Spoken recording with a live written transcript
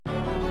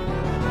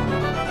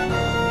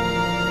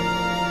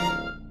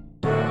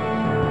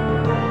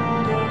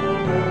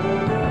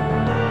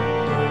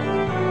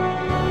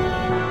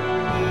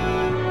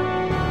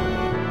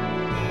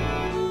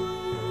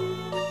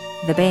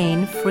the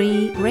Baen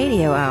Free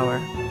Radio Hour.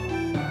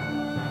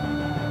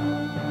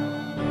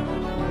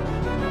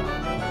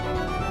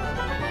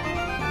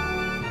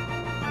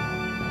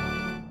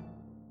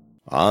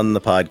 On the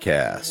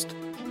podcast,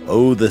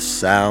 oh, the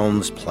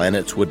sounds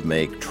planets would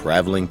make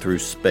traveling through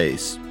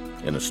space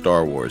in a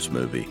Star Wars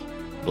movie,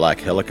 black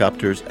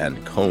helicopters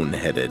and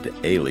cone-headed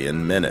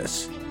alien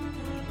menace.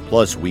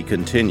 Plus, we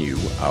continue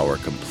our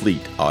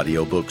complete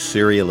audiobook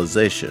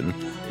serialization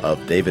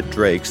of David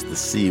Drake's The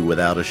Sea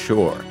Without a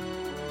Shore.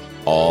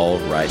 All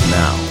right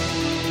now.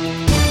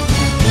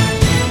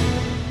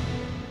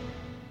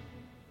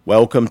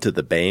 Welcome to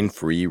the Baen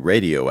Free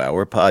Radio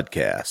Hour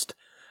podcast.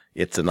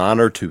 It's an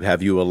honor to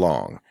have you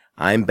along.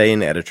 I'm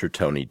Baen editor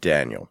Tony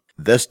Daniel.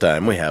 This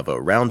time we have a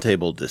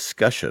roundtable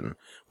discussion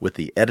with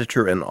the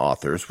editor and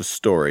authors with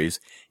stories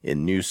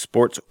in new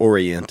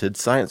sports-oriented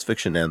science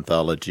fiction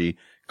anthology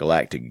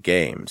Galactic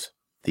Games.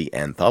 The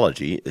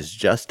anthology is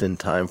just in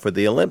time for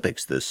the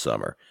Olympics this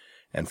summer,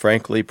 and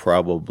frankly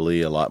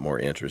probably a lot more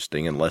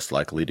interesting and less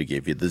likely to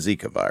give you the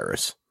Zika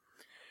virus.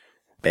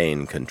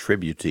 Baen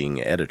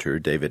contributing editor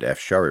David F.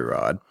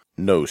 Sharirod,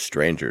 no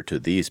stranger to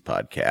these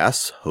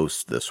podcasts,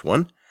 hosts this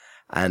one,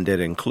 and it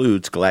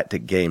includes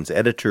Galactic Games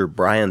editor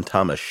Bryan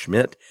Thomas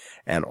Schmidt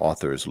and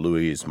authors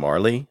Louise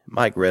Marley,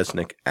 Mike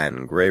Resnick,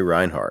 and Gray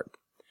Rinehart.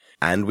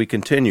 And we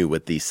continue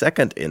with the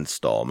second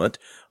installment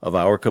of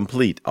our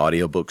complete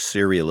audiobook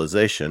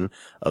serialization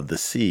of The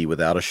Sea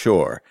Without a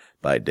Shore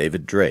by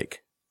David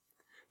Drake.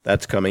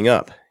 That's coming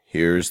up.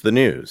 Here's the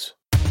news.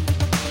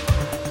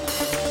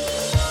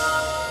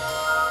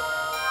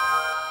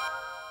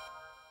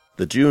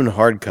 The June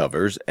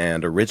hardcovers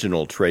and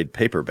original trade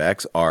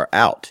paperbacks are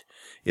out.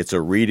 It's a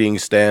reading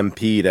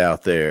stampede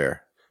out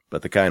there,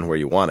 but the kind where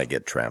you want to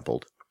get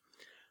trampled.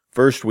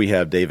 First, we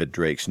have David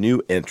Drake's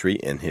new entry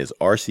in his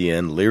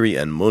RCN Leary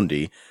and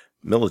Mundi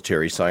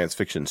military science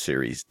fiction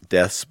series,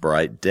 Death's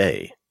Bright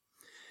Day.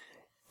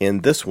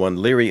 In this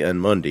one, Leary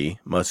and Mundi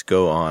must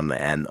go on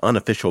an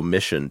unofficial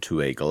mission to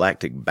a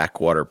galactic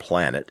backwater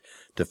planet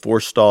to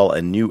forestall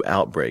a new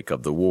outbreak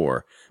of the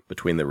war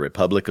between the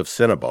Republic of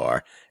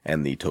Cinnabar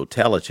and the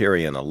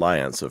Totalitarian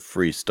Alliance of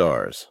Free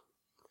Stars.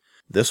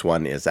 This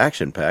one is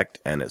action-packed,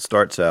 and it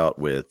starts out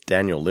with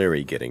Daniel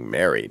Leary getting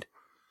married.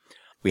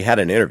 We had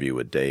an interview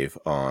with Dave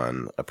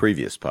on a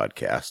previous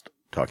podcast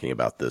talking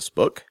about this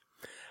book.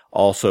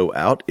 Also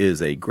out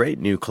is a great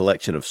new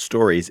collection of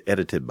stories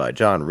edited by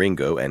John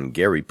Ringo and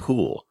Gary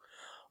Poole.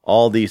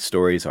 All these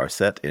stories are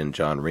set in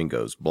John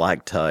Ringo's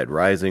Black Tide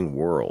Rising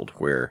world,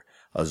 where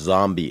a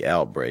zombie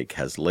outbreak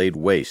has laid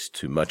waste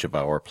to much of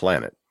our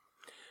planet.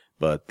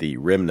 But the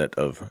remnant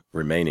of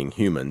remaining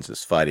humans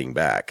is fighting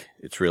back.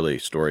 It's really a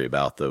story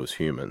about those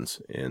humans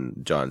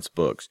in John's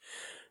books.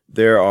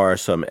 There are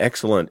some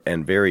excellent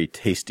and very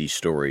tasty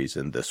stories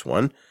in this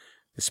one,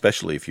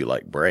 especially if you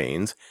like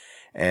brains.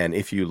 And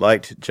if you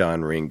liked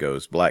John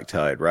Ringo's Black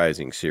Tide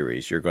Rising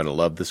series, you're going to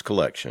love this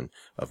collection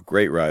of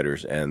great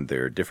writers and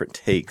their different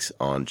takes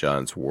on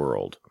John's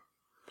world.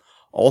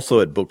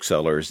 Also at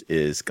booksellers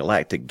is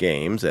Galactic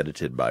Games,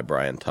 edited by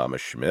Bryan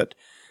Thomas Schmidt.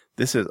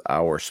 This is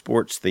our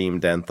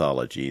sports-themed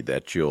anthology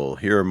that you'll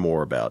hear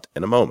more about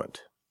in a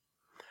moment.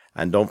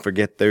 And don't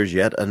forget there's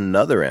yet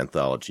another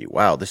anthology.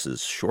 Wow, this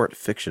is short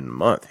fiction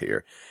month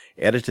here,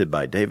 edited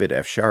by David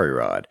F.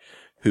 Sharirod,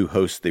 who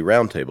hosts the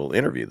roundtable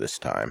interview this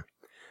time.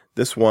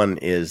 This one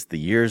is the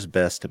year's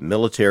best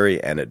military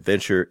and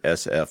adventure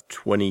SF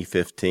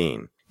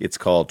 2015. It's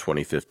called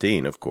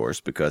 2015, of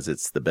course, because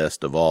it's the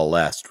best of all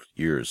last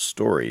year's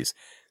stories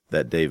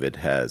that David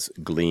has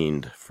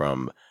gleaned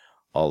from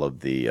all of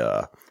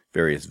the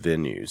various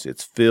venues.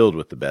 It's filled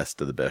with the best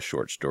of the best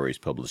short stories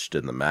published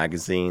in the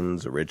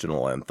magazines,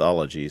 original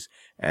anthologies,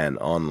 and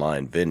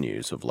online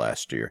venues of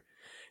last year.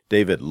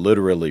 David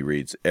literally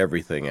reads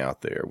everything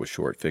out there with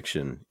short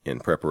fiction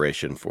in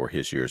preparation for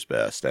his year's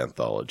best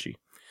anthology,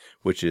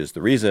 which is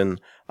the reason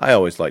I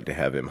always like to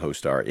have him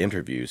host our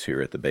interviews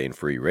here at the Baen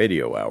Free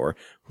Radio Hour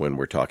when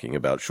we're talking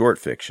about short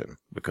fiction,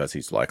 because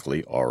he's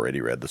likely already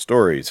read the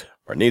stories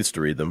or needs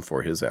to read them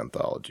for his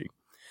anthology.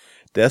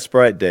 Death's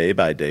Bright Day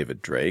by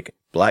David Drake,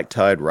 Black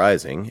Tide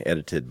Rising,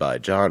 edited by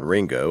John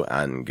Ringo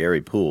and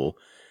Gary Poole,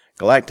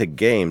 Galactic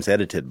Games,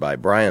 edited by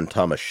Bryan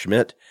Thomas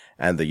Schmidt,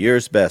 and the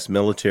year's best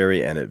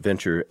military and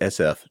adventure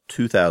SF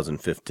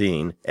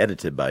 2015,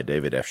 edited by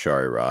David F.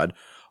 Sharirod,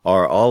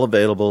 are all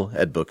available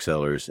at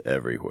booksellers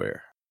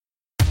everywhere.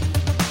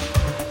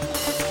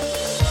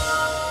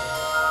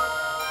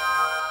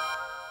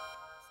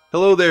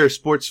 Hello there,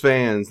 sports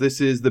fans.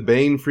 This is the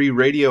Baen Free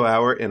Radio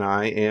Hour, and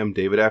I am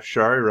David F.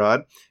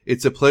 Sharirod.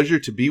 It's a pleasure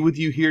to be with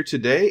you here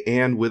today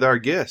and with our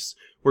guests.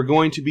 We're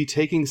going to be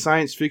taking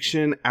science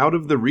fiction out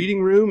of the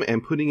reading room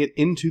and putting it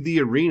into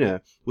the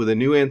arena with a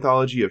new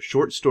anthology of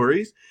short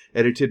stories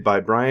edited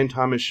by Bryan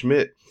Thomas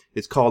Schmidt.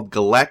 It's called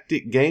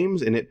Galactic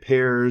Games, and it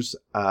pairs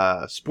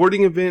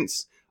sporting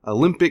events,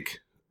 Olympic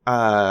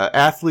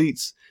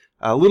athletes,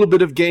 a little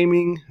bit of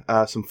gaming,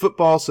 some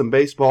football, some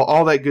baseball,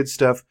 all that good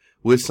stuff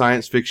with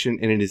science fiction,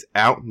 and it is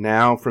out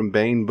now from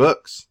Baen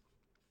Books.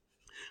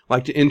 I'd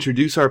like to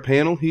introduce our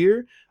panel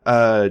here.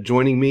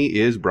 Joining me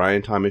is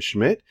Bryan Thomas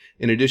Schmidt.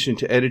 In addition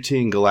to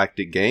editing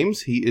Galactic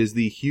Games, he is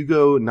the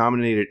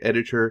Hugo-nominated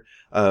editor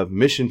of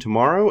Mission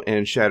Tomorrow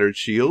and Shattered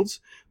Shields.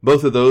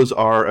 Both of those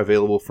are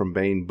available from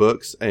Baen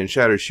Books, and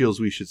Shattered Shields,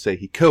 we should say,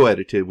 he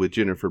co-edited with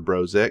Jennifer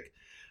Brozek.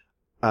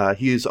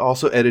 He has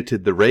also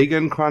edited The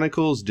Raygun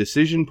Chronicles,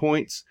 Decision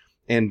Points,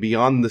 and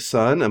Beyond the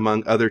Sun,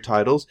 among other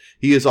titles.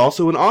 He is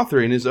also an author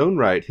in his own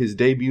right. His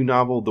debut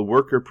novel, The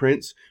Worker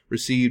Prince,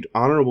 received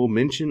honorable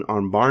mention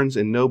on Barnes &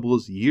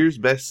 Noble's Year's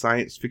Best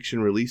Science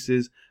Fiction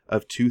Releases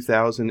of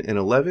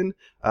 2011.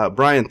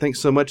 Bryan, thanks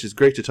so much. It's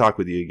great to talk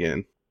with you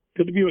again.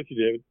 Good to be with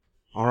you, David.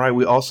 All right,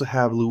 we also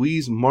have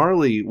Louise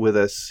Marley with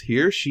us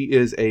here. She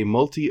is a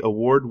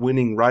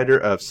multi-award-winning writer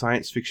of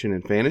science fiction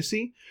and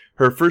fantasy.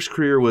 Her first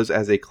career was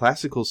as a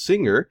classical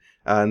singer,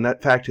 and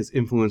that fact has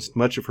influenced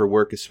much of her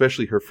work,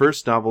 especially her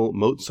first novel,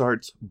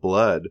 Mozart's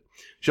Blood.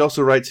 She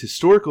also writes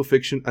historical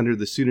fiction under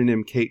the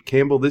pseudonym Kate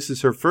Campbell. This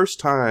is her first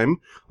time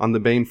on the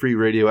Baen Free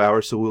Radio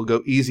Hour, so we'll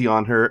go easy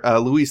on her.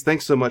 Louise,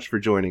 thanks so much for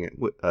joining it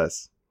with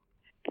us.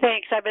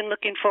 Thanks. I've been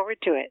looking forward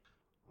to it.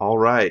 All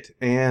right,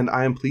 and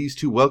I am pleased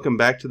to welcome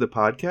back to the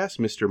podcast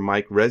Mr.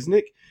 Mike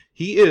Resnick.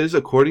 He is,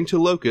 according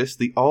to Locus,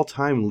 the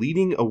all-time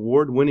leading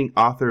award-winning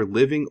author,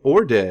 living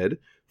or dead,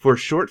 for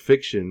short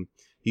fiction.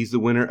 He's the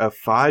winner of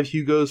 5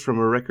 Hugos from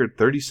a record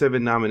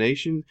 37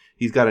 nominations.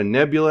 He's got a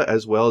Nebula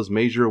as well as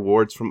major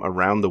awards from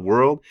around the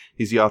world.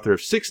 He's the author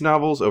of 6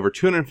 novels, over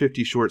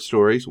 250 short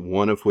stories,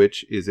 one of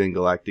which is in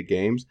Galactic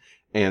Games,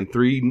 and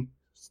 3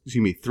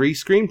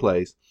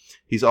 screenplays.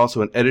 He's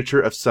also an editor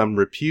of some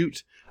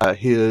repute.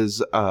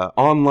 His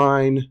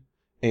online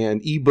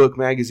and ebook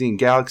magazine,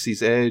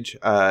 Galaxy's Edge,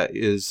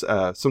 is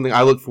something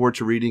I look forward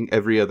to reading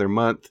every other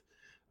month.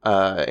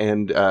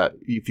 And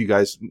if you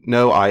guys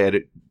know, I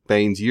edit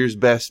Baen's Year's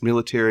Best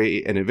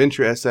Military and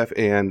Adventure SF,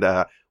 and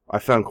I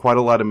found quite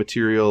a lot of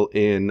material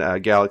in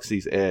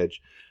Galaxy's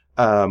Edge.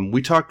 I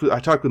talked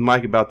with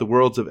Mike about The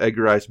Worlds of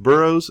Edgar Rice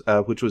Burroughs,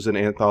 which was an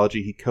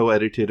anthology he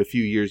co-edited a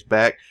few years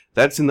back.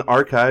 That's in the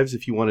archives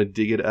if you want to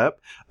dig it up.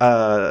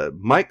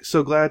 Mike,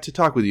 so glad to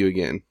talk with you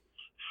again.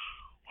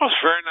 Well, it's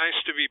very nice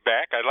to be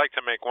back. I'd like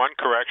to make one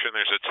correction.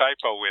 There's a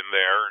typo in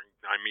there.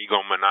 I'm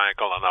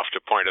egomaniacal enough to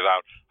point it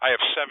out. I have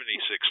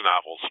 76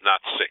 novels, not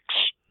 6.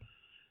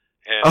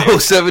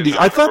 And 70.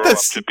 I thought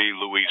that's to be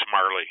Louise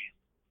Marley.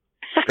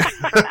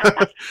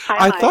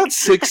 I thought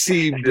 6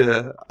 seemed.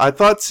 I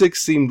thought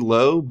 6 seemed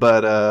low,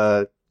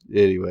 but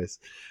anyways.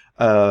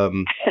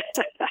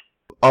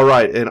 All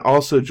right, and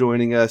also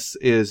joining us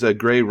is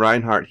Gray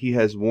Rinehart. He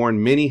has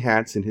worn many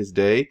hats in his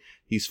day.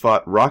 He's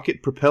fought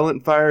rocket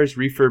propellant fires,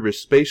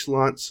 refurbished space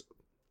launch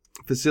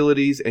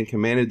facilities, and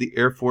commanded the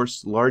Air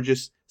Force's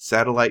largest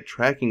satellite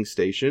tracking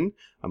station,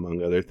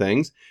 among other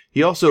things.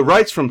 He also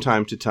writes from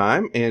time to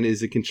time and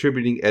is a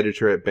contributing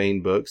editor at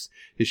Baen Books.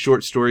 His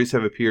short stories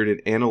have appeared in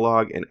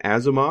Analog and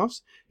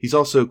Asimov's. He's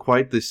also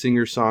quite the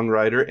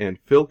singer-songwriter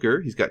and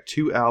filker. He's got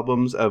 2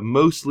 albums of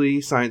mostly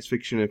science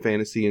fiction and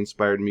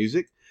fantasy-inspired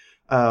music.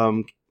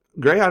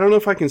 Gray, I don't know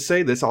if I can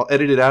say this. I'll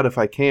edit it out if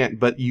I can't.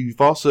 But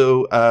you've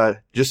also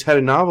just had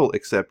a novel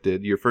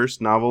accepted. Your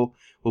first novel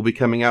will be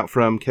coming out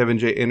from Kevin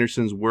J.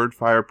 Anderson's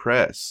Wordfire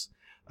Press.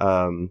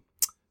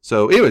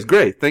 So, anyways,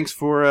 great. Thanks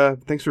for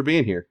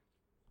being here.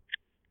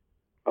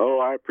 Oh,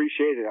 I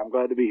appreciate it. I'm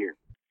glad to be here.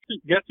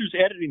 Guess who's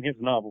editing his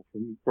novel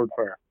from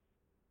Wordfire?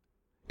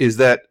 Is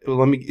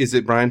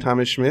it Bryan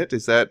Thomas Schmidt?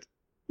 Is that?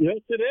 Yes,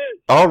 it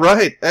is. All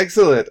right.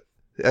 Excellent.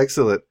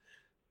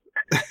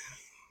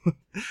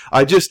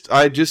 I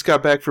just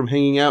got back from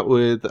hanging out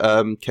with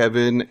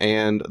Kevin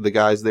and the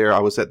guys there. I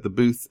was at the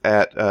booth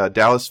at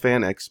Dallas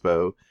Fan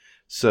Expo,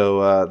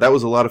 so that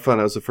was a lot of fun.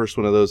 That was the first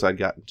one of those I'd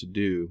gotten to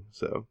do.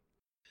 So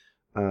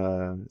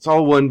it's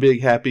all one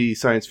big happy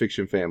science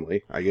fiction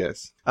family, I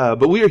guess.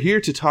 But we are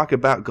here to talk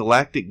about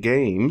Galactic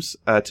Games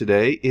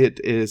today. It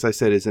is, I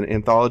said, is an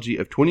anthology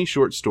of 20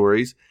 short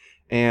stories,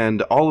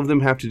 and all of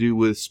them have to do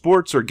with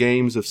sports or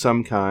games of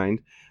some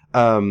kind.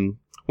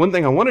 One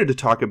thing I wanted to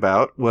talk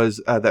about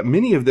was that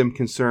many of them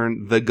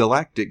concern the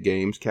Galactic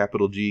Games,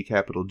 capital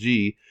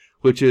G,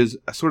 which is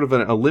sort of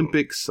an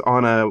Olympics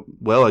on a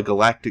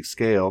galactic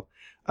scale.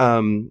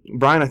 Bryan,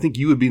 I think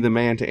you would be the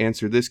man to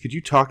answer this. Could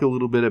you talk a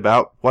little bit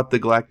about what the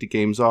Galactic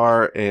Games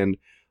are and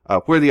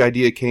where the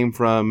idea came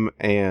from,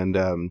 and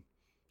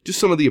just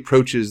some of the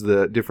approaches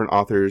the different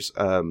authors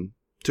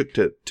took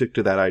to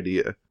that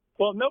idea?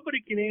 Well,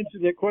 nobody can answer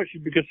that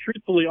question because,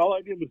 truthfully, all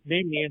I did was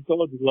name the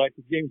anthology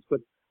Galactic Games,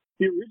 but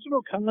the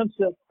original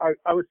concept,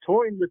 I was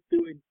toying with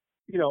doing,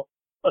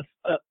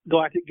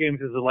 Galactic Games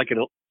is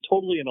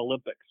totally an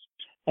Olympics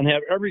and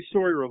have every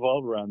story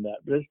revolve around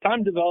that. But as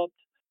time developed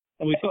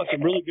and we saw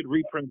some really good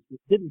reprints that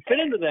didn't fit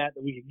into that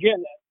we could get,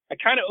 I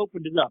kind of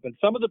opened it up. And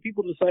some of the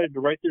people decided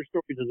to write their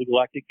stories as the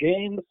Galactic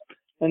Games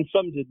and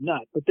some did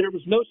not. But there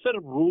was no set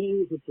of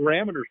rules or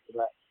parameters for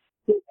that.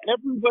 So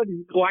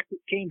everybody's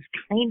Galactic Games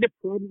kind of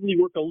probably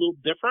work a little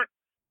different.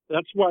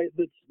 That's why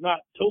it's not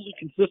totally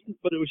consistent,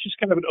 but it was just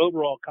kind of an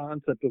overall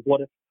concept of what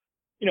if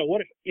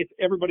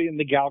everybody in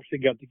the galaxy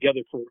got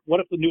together what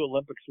if the new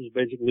Olympics was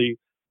basically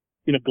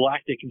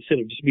galactic instead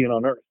of just being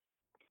on Earth.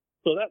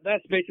 So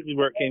that's basically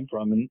where it came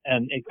from, and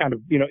it kind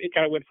of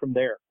went from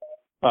there.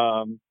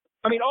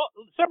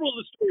 Several of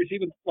the stories,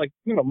 even like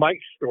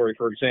Mike's story,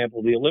 for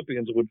example, the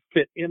Olympians would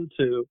fit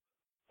into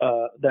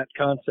that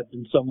concept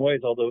in some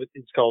ways, although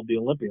it's called the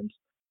Olympians.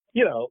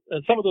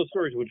 And some of those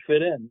stories would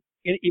fit in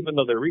even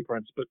though they're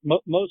reprints, but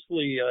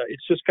mostly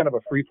it's just kind of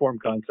a free-form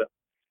concept.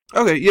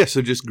 Okay, yeah,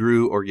 so just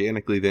grew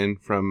organically then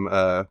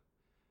from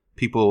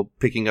people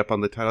picking up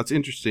on the title. It's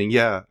interesting,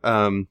 yeah.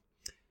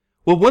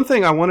 Well, one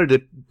thing I wanted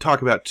to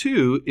talk about,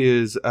 too,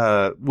 is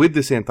with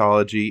this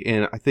anthology,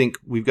 and I think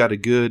we've got a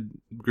good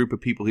group of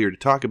people here to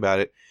talk about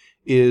it,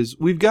 is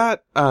we've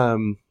got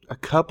a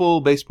couple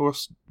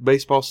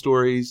baseball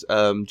stories,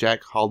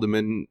 Jack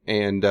Haldeman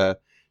and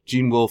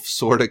Gene Wolfe,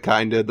 sort of,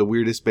 kind of, the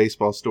weirdest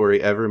baseball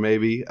story ever,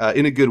 maybe,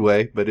 in a good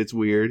way, but it's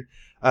weird.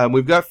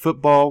 We've got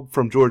football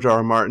from George R.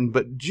 R. Martin,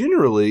 but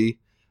generally,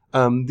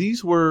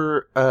 these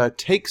were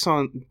takes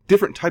on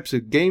different types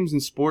of games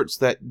and sports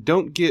that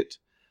don't get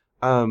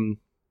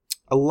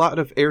a lot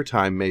of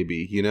airtime,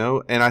 maybe,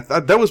 and I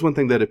thought that was one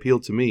thing that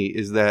appealed to me,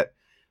 is that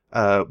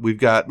we've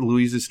got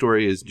Louise's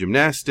story is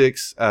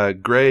gymnastics.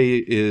 Gray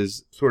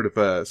is sort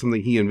of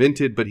something he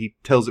invented, but he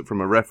tells it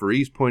from a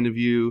referee's point of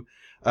view.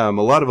 A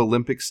lot of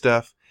Olympic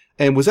stuff.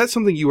 And was that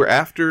something you were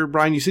after,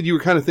 Bryan? You said you were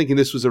kind of thinking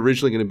this was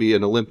originally going to be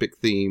an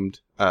Olympic-themed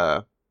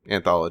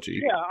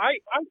anthology. Yeah,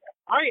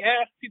 I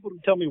asked people to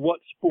tell me what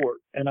sport,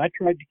 and I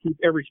tried to keep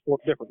every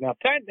sport different. Now,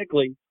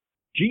 technically,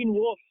 Gene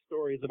Wolfe's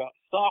story is about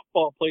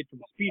softball played from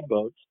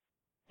speedboats,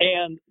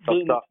 and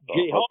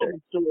Jay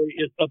Haldeman's story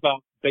is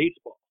about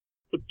baseball.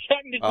 So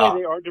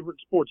technically, they are different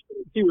sports. But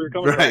see where you're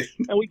coming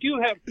from. And we do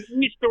have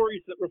 3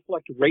 stories that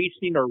reflect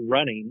racing or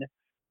running,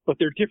 but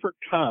they're different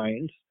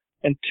kinds,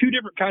 and 2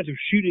 different kinds of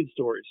shooting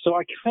stories. So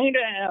I kind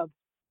of have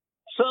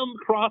some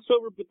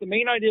crossover, but the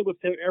main idea was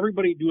to have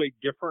everybody do a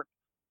different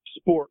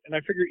sport. And I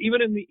figure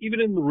even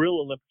in the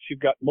real Olympics, you've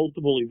got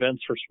multiple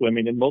events for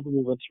swimming and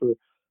multiple events for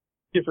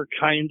different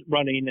kinds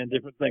running and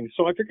different things.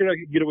 So I figured I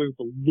could get away with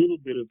a little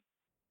bit of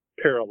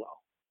parallel.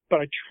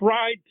 But I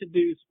tried to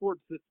do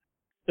sports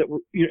that were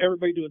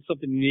everybody doing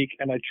something unique,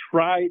 and I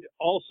tried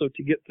also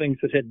to get things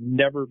that had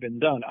never been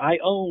done. I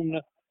own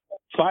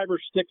 5 or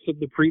 6 of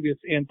the previous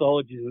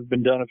anthologies that have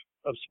been done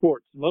of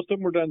sports. Most of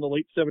them were done in the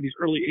late 70s,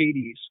 early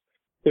 80s.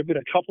 There have been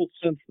a couple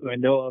since that I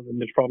know of, and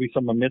there's probably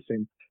some I'm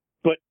missing.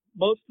 But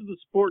most of the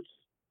sports,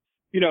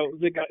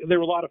 there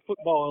were a lot of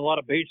football and a lot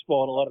of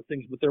baseball and a lot of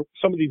things, but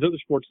some of these other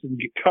sports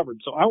didn't get covered.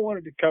 So I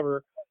wanted to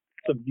cover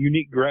some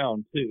unique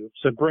ground, too,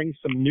 so bring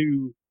some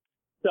new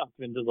stuff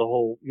into the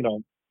whole,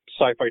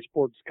 sci-fi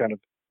sports kind of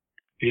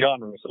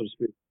genre, so to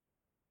speak.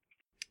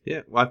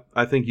 Yeah, well,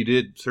 I think you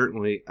did,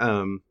 certainly.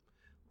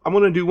 I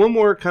want to do one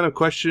more kind of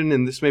question,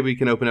 and this maybe we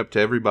can open up to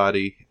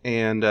everybody,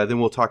 and then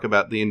we'll talk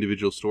about the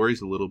individual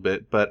stories a little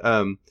bit. But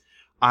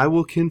I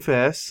will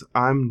confess,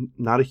 I'm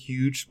not a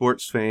huge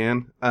sports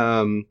fan,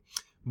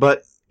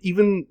 but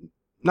even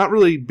not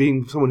really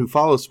being someone who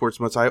follows sports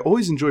much, I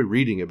always enjoy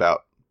reading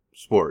about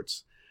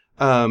sports.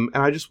 And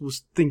I just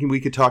was thinking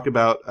we could talk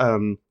about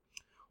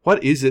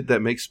what is it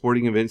that makes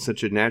sporting events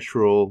such a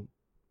natural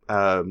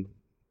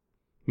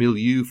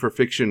milieu for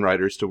fiction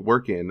writers to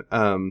work in.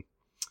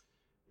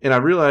 And I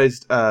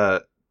realized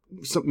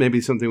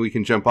maybe something we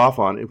can jump off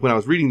on when I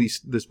was reading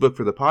this book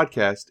for the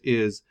podcast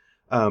is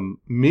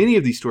many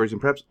of these stories, and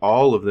perhaps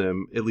all of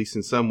them, at least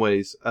in some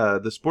ways,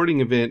 the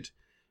sporting event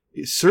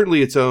is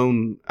certainly its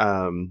own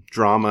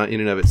drama in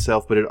and of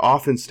itself, but it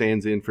often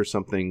stands in for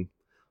something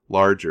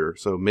larger.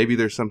 So maybe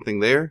there's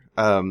something there.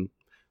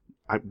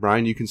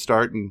 Bryan, you can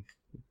start.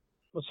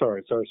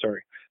 Sorry.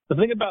 The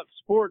thing about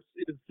sports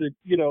is that,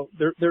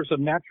 there's a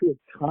natural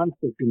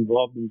conflict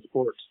involved in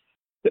sports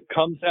that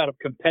comes out of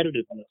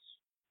competitiveness.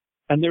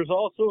 And there's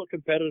also a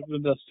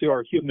competitiveness to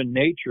our human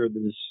nature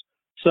that is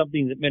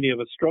something that many of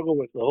us struggle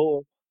with.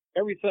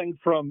 Everything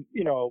from,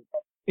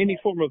 any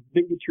form of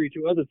bigotry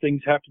to other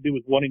things have to do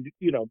with wanting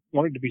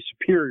to be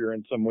superior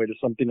in some way to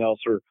something else,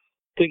 or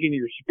thinking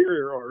you're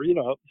superior, or,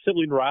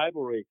 sibling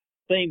rivalry,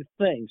 same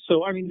thing.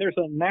 So, there's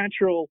a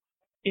natural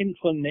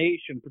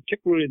inclination,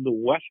 particularly in the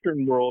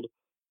Western world.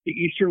 The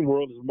Eastern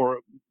world is more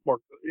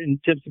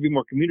tends to be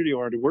more community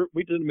oriented.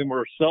 We tend to be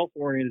more self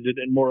oriented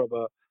and more of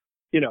a,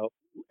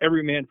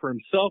 every man for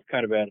himself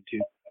kind of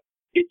attitude.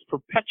 It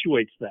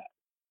perpetuates that.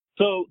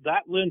 So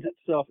that lends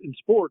itself in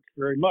sports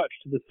very much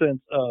to the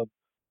sense of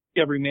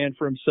every man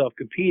for himself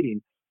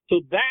competing.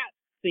 So that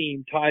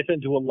theme ties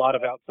into a lot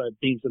of outside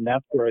themes, and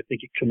that's where I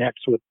think it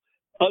connects with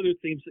other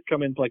themes that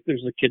come in, like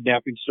there's a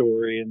kidnapping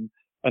story, and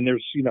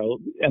there's,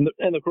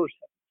 and of course,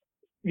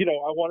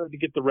 I wanted to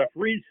get the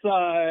referee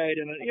side,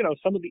 and,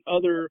 some of the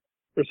other,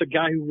 there's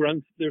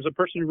a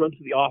person who runs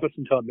the office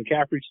in Todd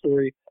McCaffrey's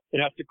story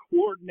that has to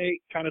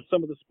coordinate kind of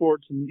some of the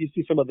sports, and you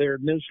see some of their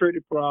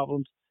administrative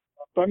problems.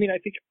 So, I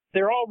think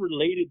they're all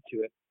related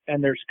to it,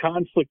 and there's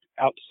conflict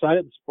outside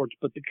of the sports,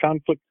 but the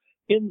conflict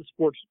in the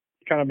sports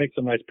kind of makes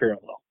a nice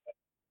parallel.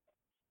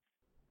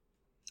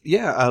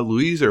 Yeah,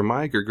 Louise or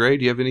Mike or Gray,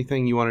 do you have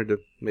anything you wanted to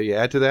maybe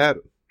add to that?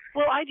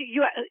 Well, I do.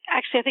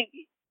 I think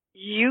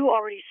you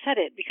already said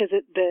it, because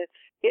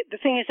the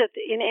thing is that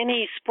in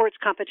any sports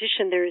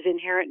competition there is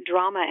inherent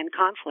drama and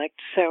conflict,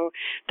 so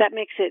that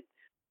makes it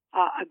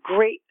a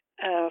great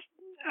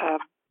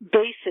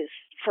basis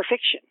for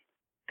fiction,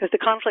 because the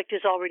conflict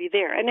is already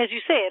there. And as you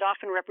say, it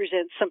often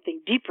represents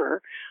something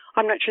deeper.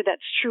 I'm not sure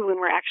that's true when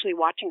we're actually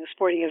watching a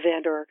sporting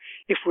event or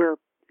if we're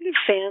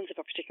fans of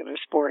a particular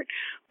sport.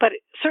 But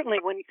certainly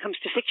when it comes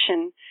to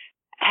fiction,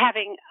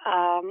 having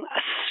a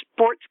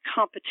sports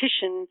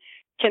competition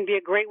can be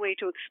a great way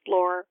to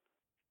explore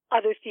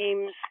other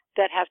themes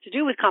that have to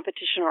do with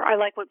competition. Or I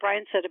like what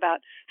Bryan said about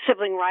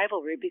sibling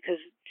rivalry, because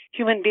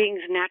human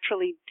beings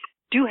naturally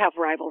do have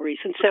rivalries.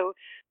 And so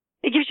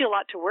it gives you a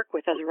lot to work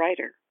with as a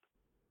writer.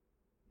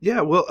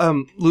 Yeah, well,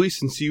 Louise,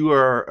 since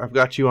I've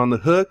got you on the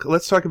hook,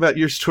 let's talk about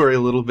your story a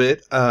little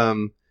bit.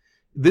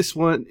 This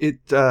one,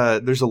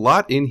 there's a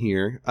lot in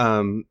here,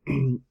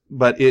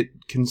 but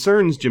it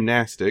concerns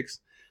gymnastics.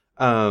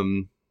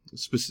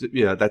 That's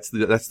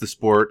the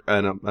sport,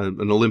 an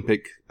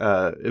Olympic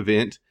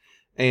event,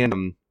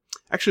 and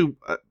actually,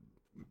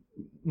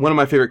 one of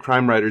my favorite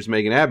crime writers,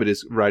 Megan Abbott,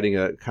 is writing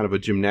a kind of a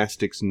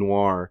gymnastics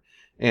noir.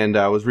 And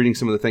I was reading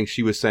some of the things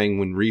she was saying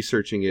when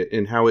researching it,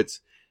 and how it's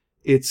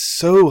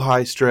so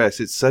high stress.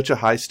 It's such a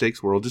high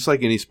stakes world, just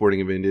like any sporting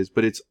event is,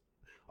 but it's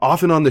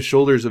often on the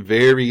shoulders of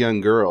very young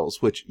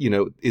girls, which,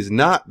 is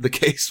not the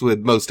case with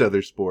most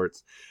other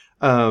sports.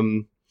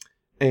 I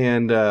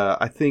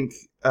think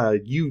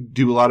you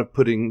do a lot of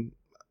putting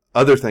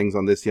other things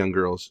on this young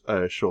girl's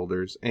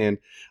shoulders. And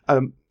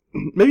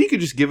maybe you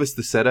could just give us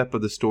the setup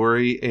of the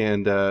story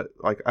and,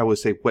 like I would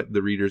say, whet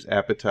the reader's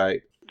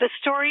appetite. The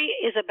story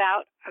is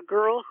about a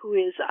girl who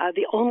is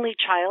the only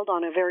child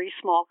on a very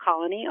small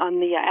colony on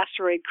the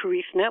asteroid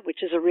Kurithna,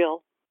 which is a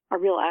real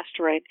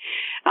asteroid.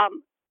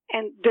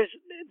 And there's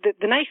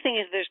the nice thing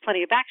is there's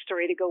plenty of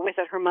backstory to go with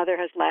it. Her mother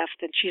has left,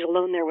 and she's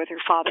alone there with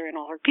her father and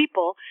all her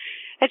people,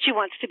 and she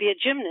wants to be a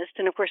gymnast.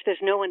 And of course,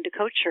 there's no one to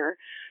coach her,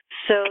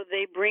 so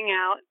they bring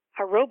out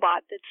a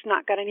robot that's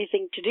not got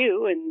anything to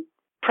do and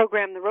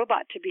program the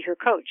robot to be her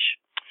coach.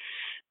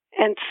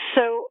 And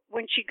so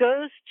when she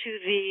goes to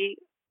the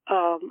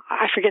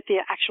I forget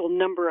the actual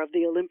number of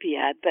the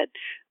Olympiad, but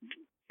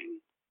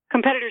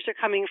competitors are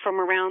coming from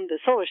around the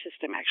solar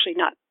system, actually,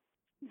 not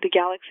the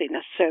galaxy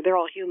necessarily. They're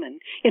all human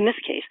in this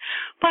case.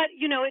 But,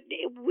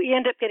 we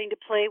end up getting to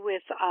play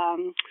with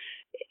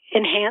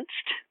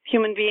enhanced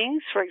human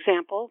beings, for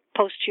example,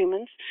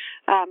 post-humans,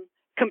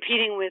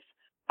 competing with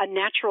a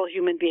natural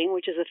human being,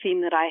 which is a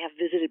theme that I have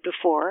visited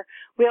before.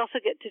 We also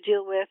get to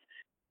deal with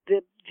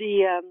the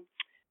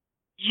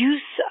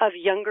use of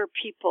younger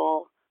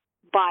people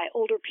by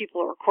older people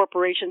or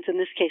corporations, in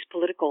this case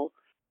political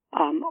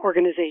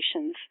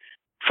organizations,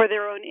 for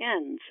their own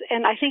ends.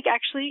 And I think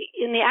actually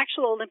in the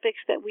actual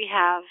Olympics that we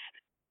have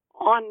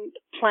on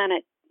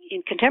planet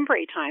in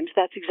contemporary times,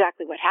 that's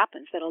exactly what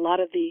happens, that a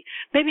lot of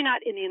maybe not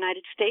in the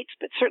United States,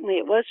 but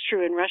certainly it was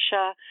true in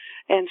Russia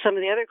and some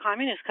of the other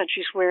communist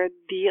countries where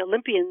the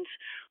Olympians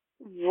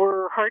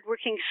were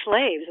hardworking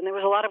slaves, and there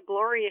was a lot of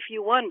glory if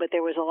you won, but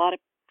there was a lot of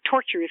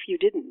torture if you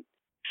didn't.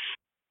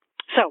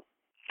 So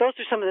those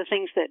are some of the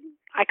things that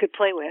I could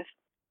play with.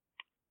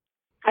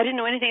 I didn't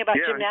know anything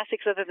about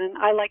gymnastics other than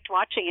I liked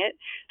watching it.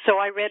 So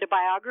I read an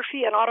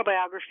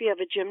autobiography of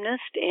a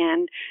gymnast,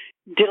 and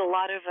did a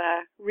lot of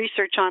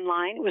research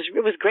online.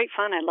 It was great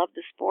fun. I loved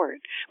the sport.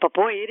 But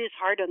boy, it is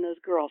hard on those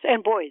girls,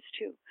 and boys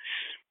too.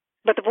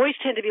 But the boys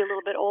tend to be a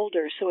little bit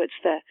older, so it's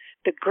the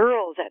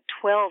girls at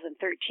 12 and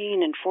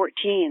 13 and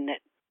 14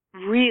 that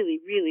really,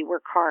 really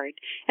work hard,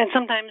 and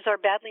sometimes are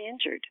badly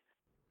injured.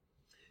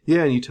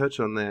 Yeah, and you touch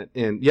on that.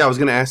 And I was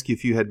going to ask you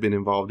if you had been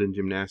involved in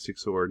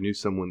gymnastics or knew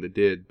someone that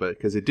did, but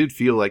because it did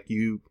feel like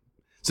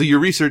so your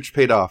research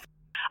paid off.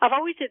 I've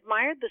always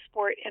admired the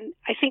sport, and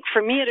I think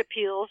for me it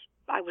appeals.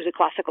 I was a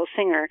classical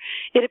singer.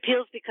 It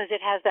appeals because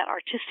it has that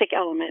artistic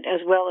element as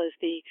well as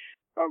the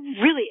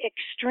really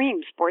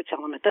extreme sports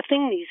element. The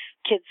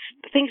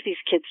things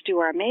these kids do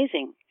are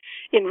amazing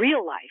in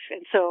real life,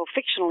 and so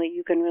fictionally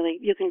you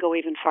can go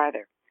even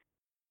farther.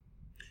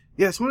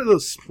 Yeah, it's one of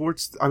those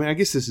sports. I mean, I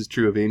guess this is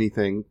true of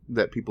anything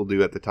that people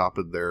do at the top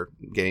of their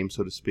game,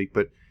 so to speak.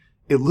 But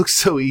it looks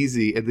so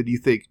easy, and then you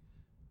think,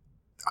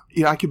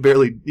 I could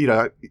barely,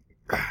 you're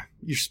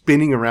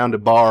spinning around a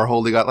bar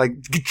holding on.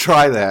 Like,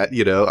 try that,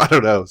 I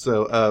don't know.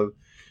 So,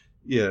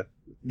 yeah.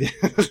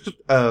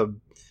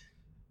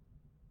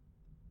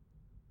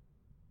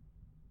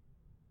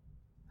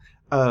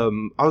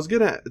 I was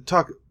gonna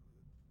talk.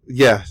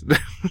 Yeah.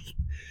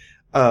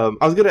 I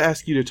was going to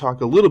ask you to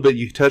talk a little bit.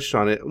 You touched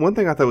on it. One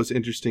thing I thought was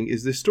interesting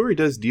is this story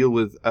does deal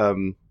with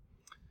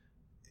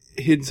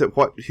hints at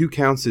who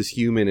counts as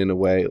human in a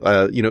way.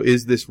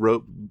 Is this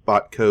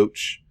robot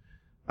coach?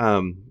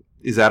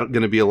 Is that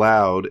going to be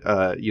allowed?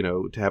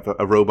 To have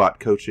a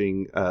robot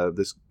coaching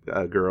this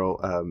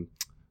girl,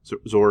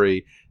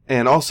 Zori,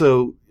 and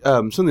also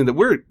something that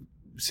we're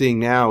seeing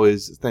now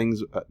is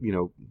things.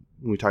 When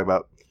we talk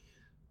about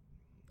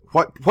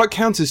what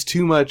counts as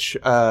too much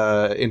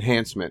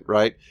enhancement,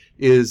 right?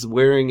 Is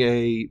wearing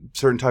a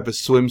certain type of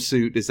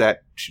swimsuit, is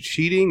that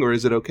cheating or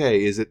is it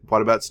okay?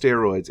 What about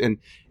steroids? And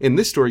in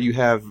this story, you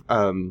have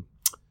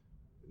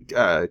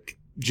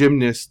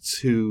gymnasts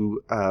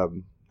who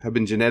have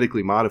been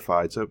genetically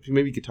modified. So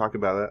maybe you could talk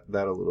about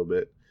that a little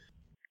bit.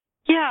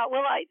 Yeah,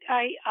 well,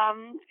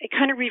 it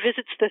kind of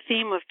revisits the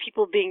theme of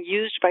people being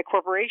used by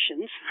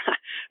corporations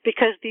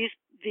because these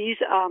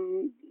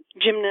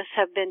gymnasts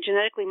have been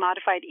genetically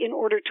modified in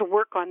order to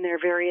work on their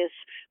various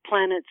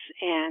planets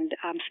and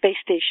space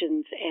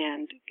stations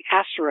and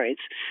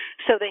asteroids.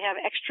 So they have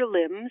extra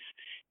limbs,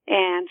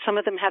 and some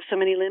of them have so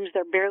many limbs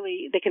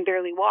they can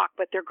barely walk,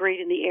 but they're great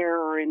in the air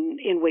or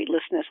in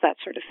weightlessness, that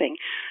sort of thing.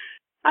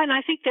 And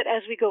I think that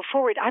as we go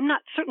forward, I'm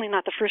certainly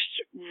not the first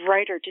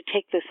writer to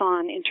take this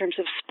on in terms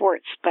of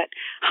sports, but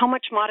how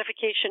much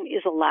modification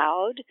is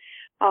allowed,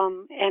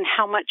 and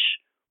how much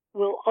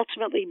will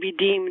ultimately be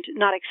deemed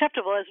not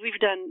acceptable, as we've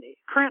done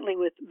currently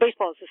with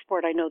baseball as the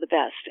sport I know the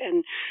best.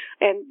 And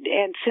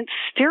since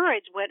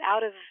steroids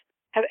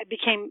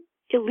became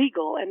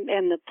illegal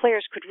and the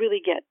players could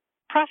really get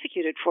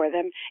prosecuted for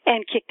them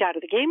and kicked out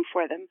of the game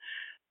for them,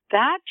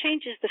 that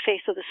changes the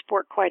face of the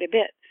sport quite a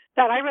bit.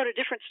 That I wrote a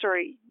different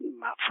story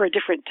for a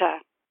different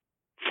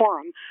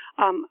forum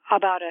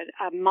about a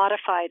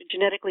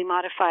genetically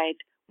modified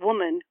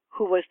woman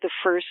who was the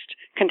first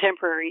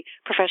contemporary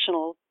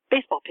professional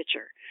baseball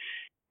pitcher.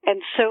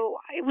 And so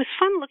it was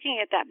fun looking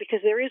at that because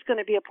there is going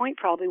to be a point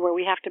probably where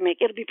we have to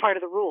it'll be part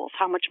of the rules,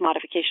 how much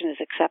modification is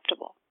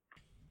acceptable.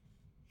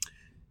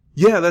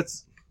 Yeah,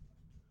 that's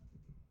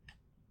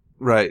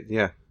right.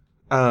 Yeah.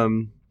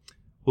 Well,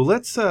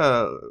 let's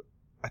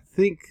I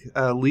think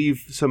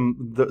leave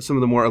some of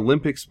the more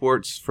Olympic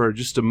sports for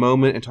just a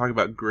moment and talk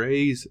about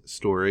Gray's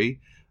story.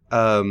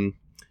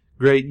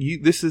 Gray,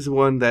 this is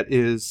one that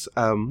is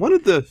one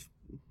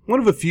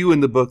of a few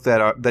in the book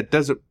that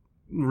doesn't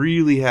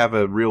really have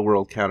a real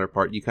world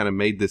counterpart. You kind of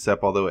made this up,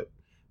 although it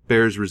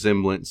bears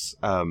resemblance.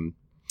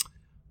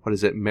 What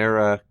is it,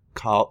 Mara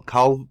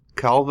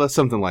Calva,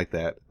 something like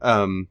that.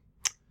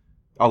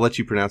 I'll let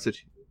you pronounce it.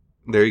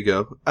 There you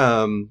go.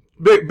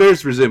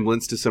 Bears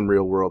resemblance to some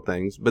real world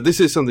things, but this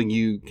is something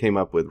you came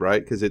up with,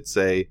 right? Because it's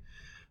well,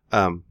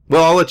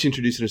 I'll let you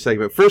introduce it in a second.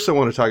 But first, I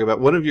want to talk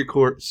about one of your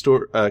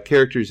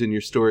characters in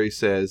your story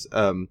says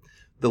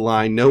the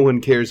line, "No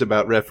one cares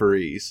about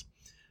referees."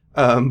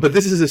 But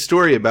this is a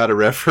story about a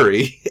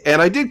referee,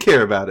 and I did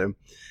care about him.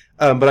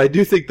 But I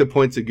do think the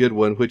point's a good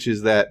one, which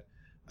is that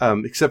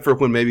except for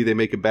when maybe they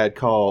make a bad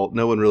call,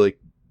 no one really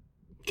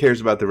cares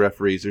about the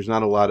referees. There's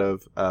not a lot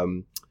of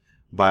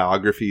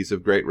biographies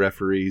of great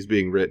referees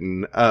being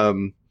written.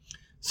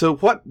 So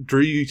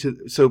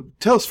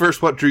tell us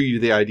first what drew you to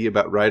the idea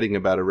about writing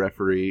about a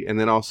referee, and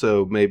then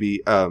also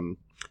maybe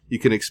you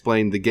can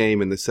explain the game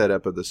and the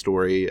setup of the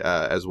story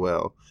as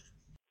well.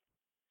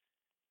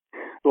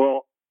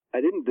 Well,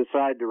 I didn't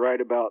decide to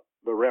write about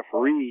the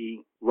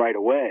referee right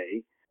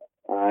away.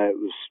 It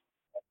was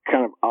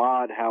kind of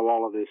odd how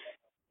all of this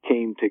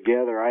came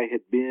together. I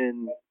had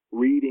been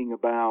reading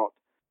about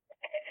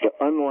the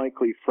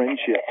unlikely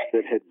friendships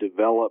that had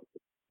developed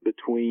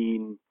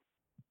between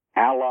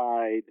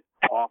Allied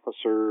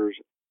officers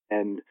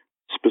and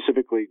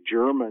specifically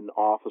German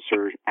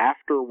officers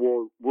after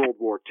World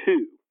War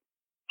II.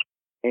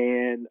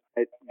 And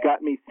it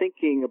got me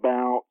thinking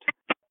about,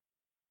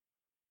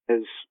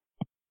 as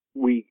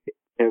we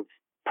have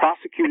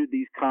prosecuted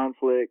these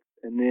conflicts,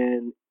 and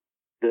then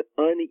the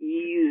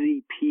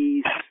uneasy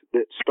peace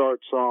that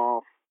starts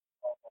off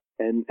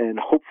and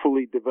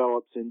hopefully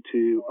develops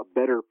into a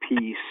better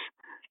peace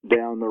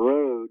down the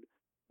road,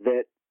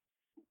 that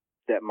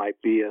might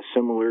be a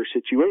similar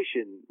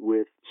situation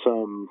with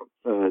some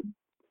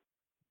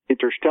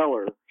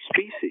interstellar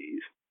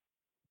species.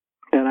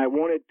 And I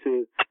wanted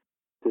to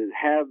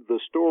have the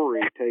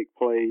story take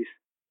place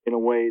in a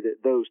way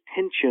that those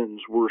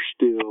tensions were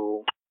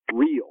still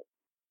real,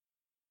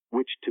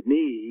 which to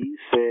me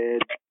said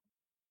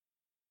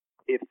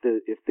if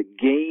the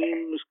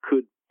games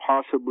could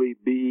possibly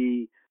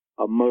be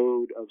a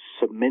mode of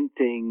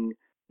cementing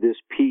this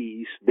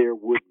peace, there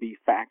would be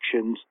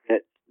factions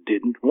that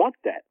didn't want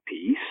that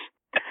peace,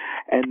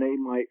 and they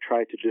might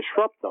try to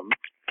disrupt them.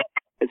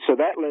 And so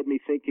that led me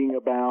thinking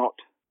about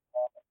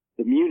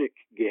the Munich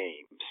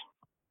Games.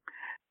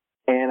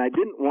 And I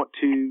didn't want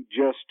to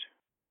just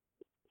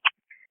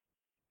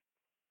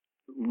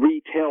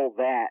retell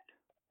that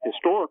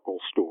historical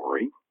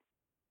story,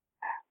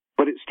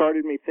 but it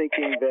started me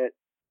thinking that,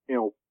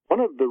 one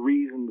of the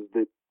reasons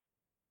that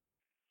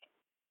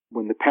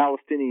when the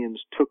Palestinians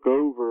took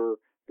over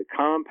the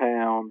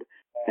compound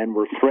and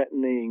were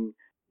threatening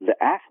the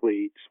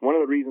athletes, one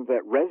of the reasons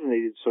that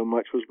resonated so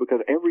much was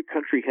because every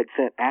country had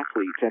sent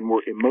athletes and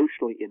were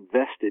emotionally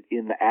invested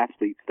in the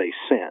athletes they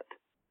sent.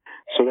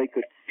 So they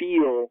could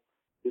feel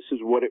this is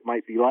what it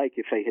might be like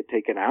if they had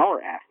taken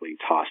our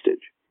athletes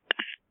hostage.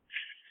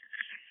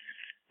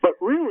 But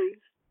really,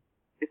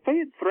 if they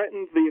had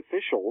threatened the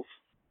officials,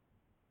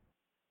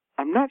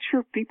 I'm not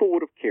sure people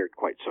would have cared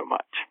quite so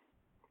much.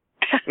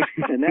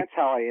 And that's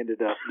how I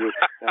ended up with,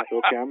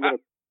 okay, I'm going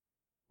to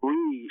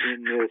be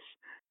in this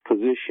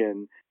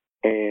position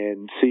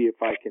and see if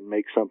I can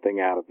make something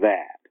out of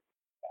that.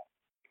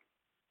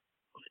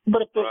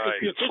 But if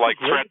it's like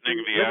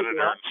threatening the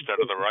editor instead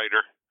of the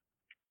writer.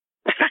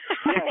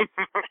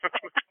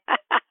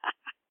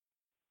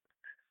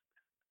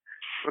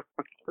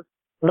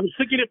 I was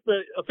thinking if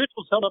the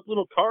officials held up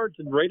little cards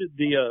and rated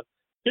the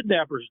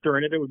kidnappers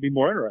during it, it would be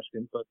more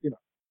interesting. But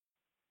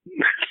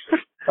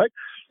I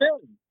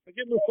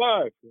give them a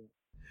 5.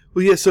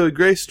 Well, yeah. So a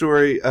Gray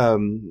story.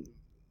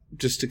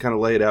 Just to kind of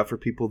lay it out for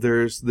people,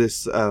 there's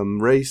this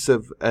race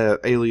of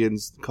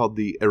aliens called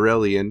the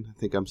Aurelian. I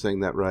think I'm saying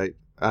that right.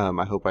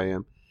 I hope I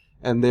am.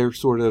 And they're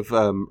sort of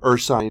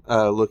Earth sign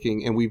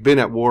looking, and we've been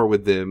at war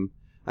with them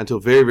until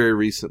very, very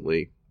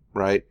recently,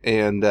 right?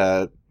 And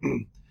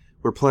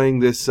we're playing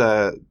this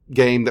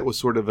game that was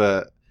sort of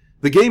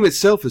the game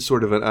itself is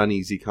sort of an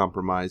uneasy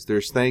compromise.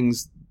 There's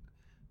things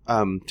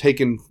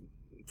taken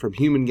from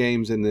human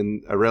games and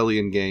then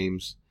Aurelian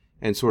games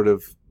and sort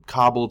of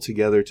cobbled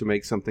together to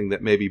make something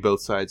that maybe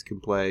both sides can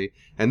play.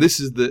 And this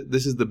is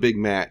the big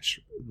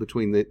match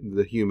between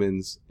the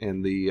humans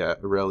and the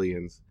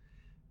Aurelians.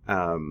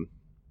 And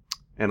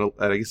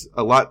I guess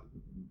a lot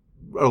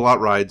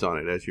rides on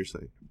it, as you're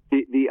saying.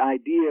 The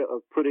idea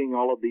of putting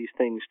all of these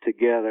things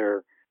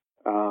together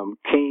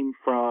came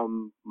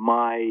from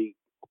my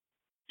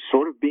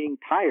sort of being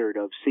tired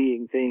of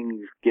seeing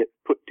things get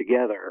put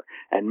together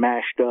and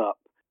mashed up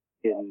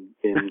in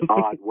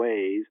odd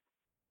ways.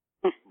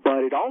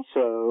 But it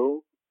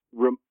also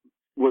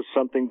was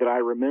something that I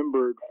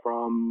remembered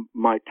from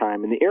my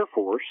time in the Air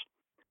Force,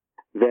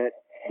 that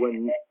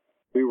when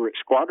we were at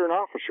Squadron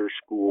Officer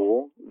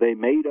School, they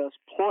made us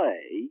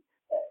play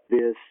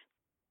this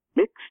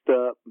mixed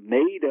up,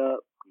 made up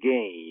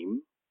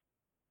game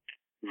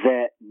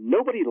that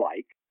nobody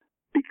liked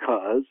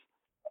because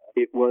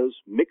it was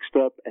mixed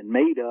up and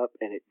made up,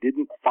 and it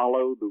didn't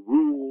follow the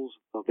rules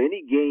of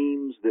any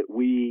games that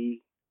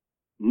we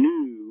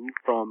knew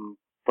from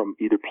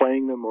either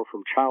playing them or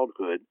from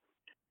childhood.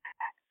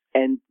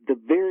 And the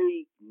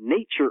very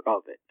nature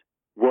of it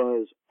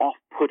was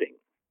off-putting.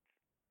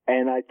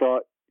 And I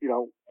thought,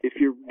 if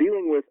you're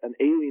dealing with an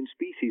alien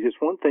species, it's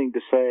one thing to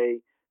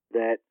say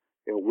that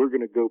we're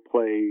going to go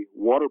play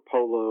water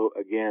polo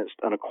against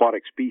an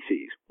aquatic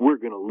species. We're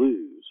going to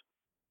lose.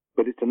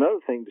 But it's another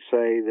thing to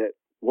say that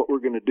what we're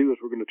going to do is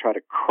we're going to try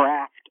to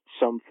craft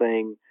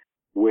something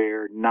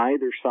where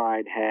neither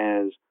side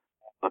has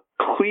a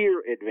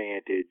clear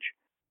advantage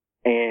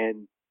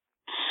and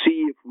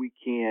see if we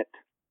can't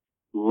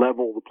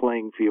level the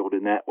playing field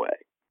in that way.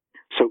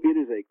 So it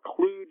is a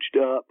kludged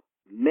up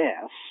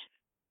mess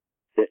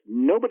that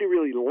nobody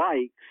really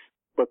likes,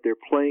 but they're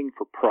playing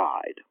for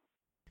pride.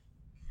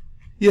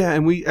 Yeah,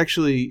 and we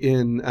actually,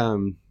 in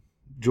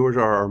George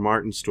R.R.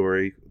 Martin's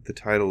story, the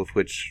title of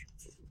which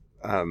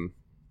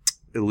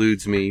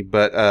eludes me,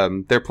 but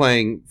they're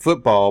playing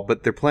football,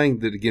 but they're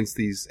playing it against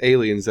these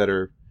aliens that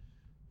are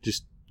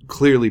just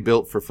clearly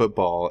built for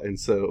football. And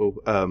so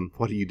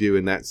what do you do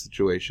in that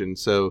situation?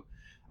 So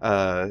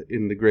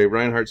in the Gray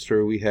Rinehart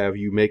story, we have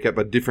you make up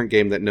a different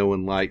game that no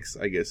one likes,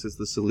 I guess, is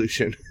the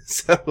solution.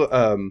 So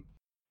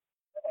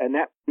and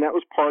that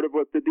was part of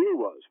what the deal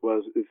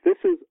was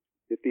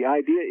if the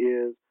idea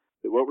is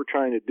that what we're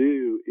trying to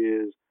do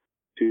is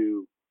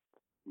to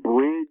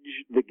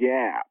bridge the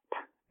gap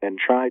and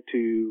try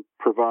to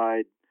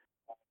provide,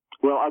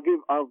 well,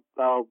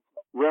 I'll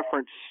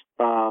reference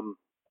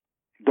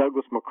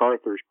Douglas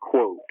MacArthur's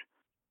quote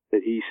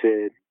that he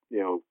said,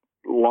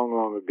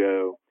 long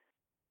ago,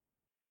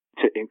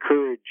 to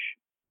encourage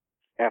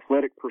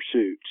athletic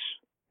pursuits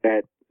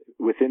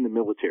within the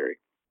military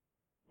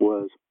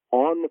was,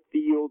 on the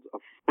fields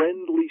of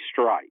friendly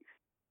strife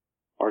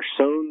are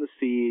sown the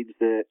seeds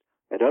that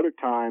at other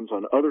times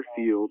on other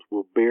fields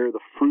will bear the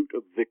fruit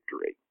of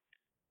victory.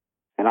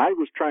 And I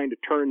was trying to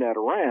turn that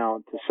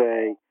around to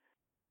say,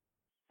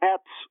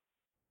 perhaps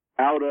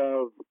out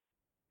of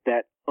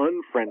that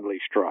unfriendly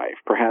strife,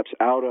 perhaps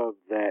out of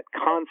that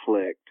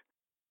conflict,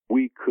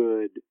 we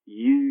could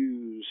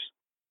use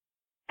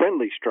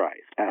friendly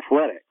strife,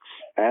 athletics,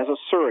 as a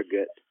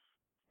surrogate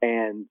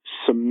and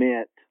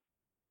cement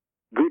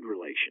good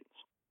relations.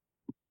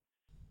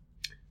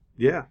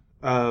 Yeah.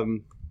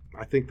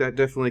 I think that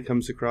definitely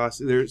comes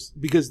across.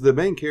 Because the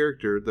main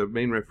character, the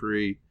main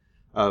referee,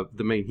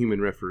 the main human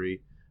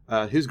referee,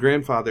 his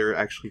grandfather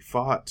actually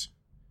fought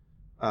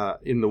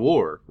in the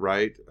war,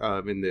 right?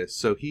 In this.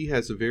 So he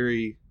has a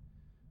very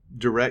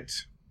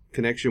direct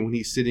connection when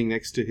he's sitting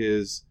next to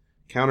his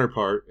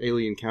counterpart,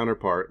 alien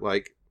counterpart,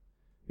 like,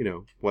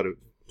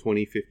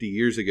 20, 50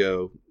 years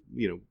ago,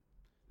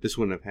 this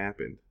wouldn't have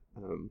happened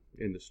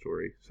in the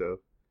story. So,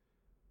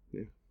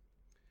 yeah.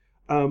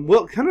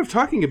 Well, kind of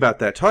talking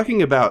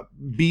about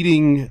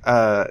beating,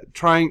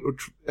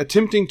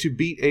 attempting to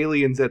beat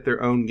aliens at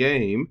their own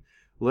game.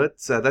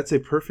 That's a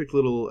perfect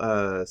little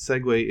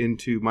segue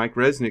into Mike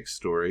Resnick's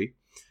story.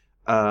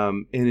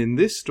 And in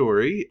this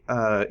story,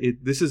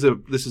 this is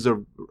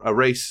a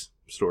race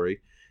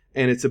story,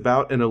 and it's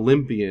about an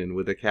Olympian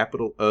with a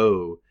capital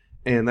O,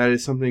 and that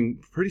is something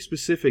pretty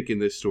specific in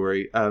this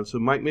story. So,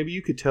 Mike, maybe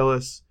you could tell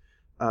us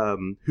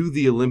who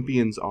the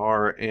Olympians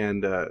are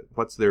and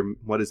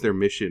what is their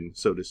mission,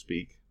 so to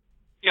speak.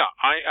 Yeah,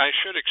 I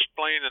should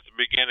explain at the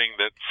beginning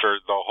that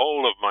for the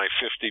whole of my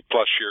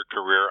 50-plus year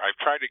career, I've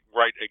tried to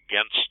write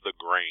against the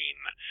grain,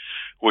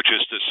 which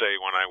is to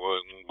say when I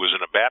was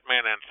in a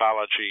Batman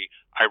anthology,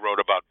 I wrote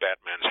about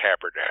Batman's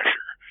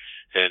haberdasher.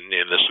 And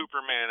in the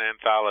Superman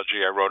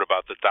anthology, I wrote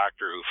about the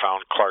doctor who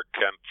found Clark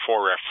Kent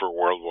 4F for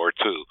World War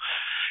II.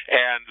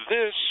 And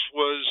this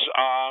was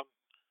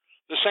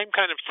the same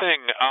kind of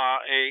thing.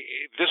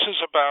 This is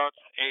about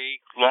a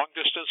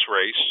long-distance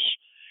race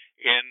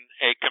in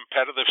a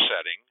competitive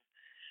setting,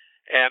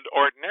 and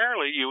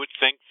ordinarily you would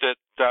think that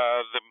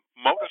the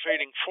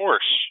motivating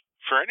force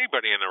for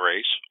anybody in the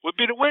race would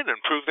be to win and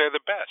prove they're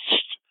the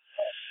best.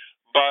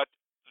 But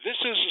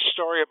this is a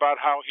story about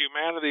how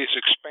humanity is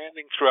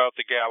expanding throughout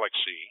the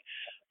galaxy,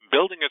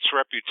 building its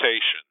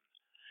reputation,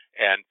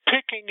 and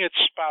picking its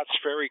spots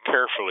very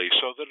carefully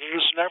so that it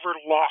has never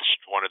lost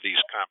one of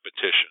these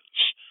competitions.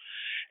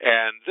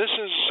 And this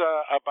is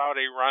about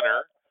a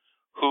runner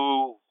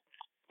who,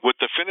 with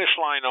the finish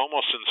line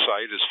almost in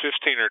sight, is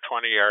 15 or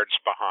 20 yards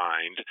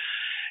behind.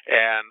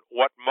 And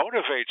what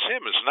motivates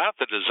him is not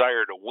the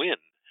desire to win.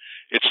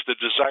 It's the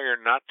desire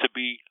not to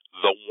be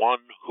the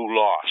one who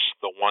lost,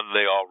 the one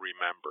they all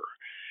remember.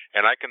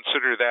 And I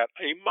consider that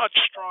a much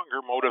stronger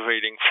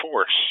motivating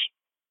force.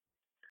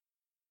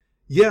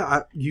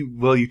 Yeah,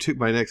 you took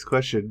my next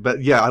question.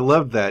 But yeah, I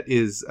love that.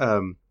 It's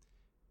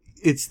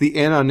the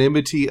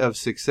anonymity of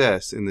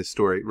success in this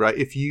story, right?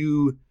 If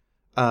you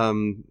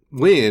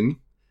win,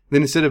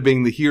 then instead of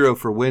being the hero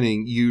for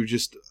winning, you're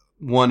just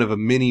one of a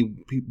many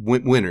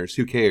winners.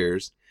 Who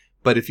cares?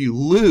 But if you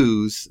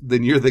lose,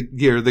 then you're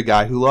the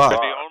guy who lost.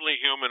 You're the only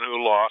human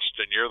who lost,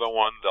 and you're the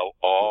one they'll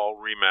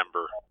all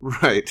remember.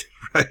 Right.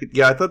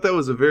 Yeah, I thought that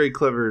was a very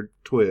clever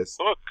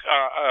twist. Look,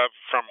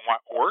 from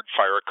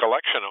Wordfire, a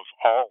collection of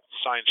all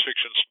science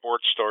fiction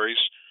sports stories,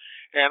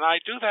 and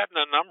I do that in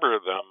a number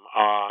of them.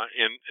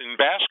 In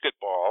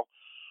basketball,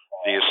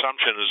 the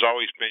assumption has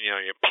always been,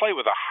 you play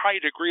with a high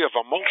degree of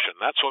emotion.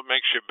 That's what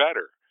makes you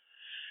better.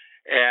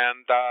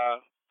 And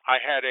I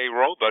had a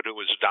robot who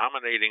was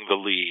dominating the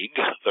league,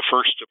 the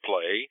first to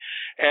play,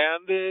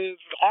 and the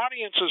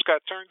audiences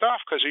got turned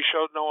off because he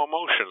showed no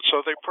emotion.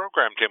 So they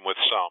programmed him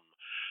with some,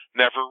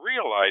 never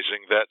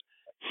realizing that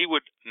he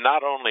would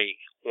not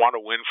only want to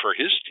win for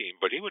his team,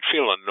 but he would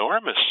feel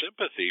enormous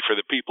sympathy for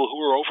the people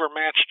who were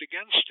overmatched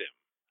against him.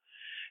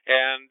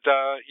 And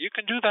you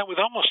can do that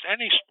with almost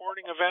any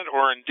sporting event,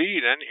 or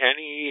indeed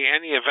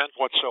any event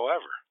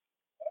whatsoever.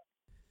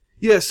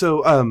 Yeah.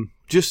 So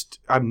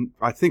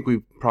I think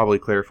we've probably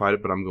clarified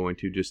it, but I'm going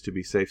to just to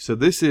be safe. So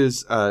this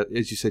is,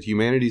 as you said,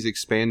 humanity's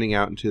expanding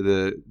out into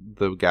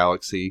the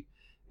galaxy,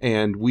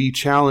 and we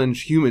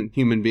challenge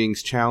human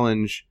beings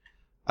challenge,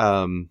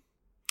 whatever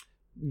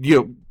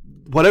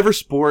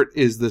sport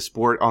is the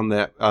sport on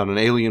an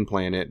alien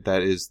planet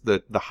that is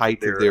the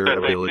height of their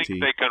ability. They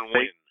think they can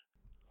win.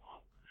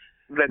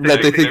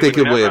 That they think they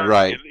could win,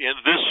 right? In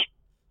this,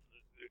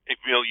 if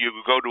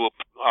you go to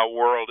a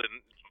world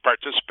and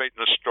participate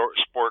in a sport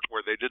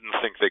where they didn't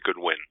think they could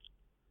win,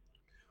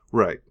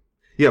 right?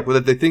 Yeah,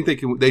 but they think they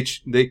can. They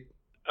this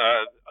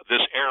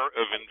air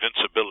of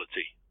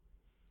invincibility,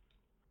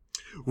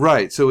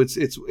 right? So it's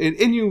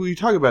and you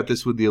talk about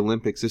this with the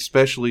Olympics,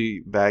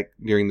 especially back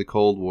during the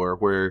Cold War,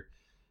 where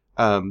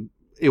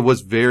it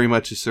was very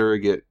much a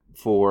surrogate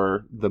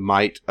for the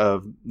might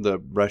of the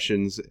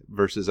Russians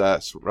versus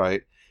us,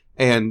 right?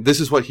 And this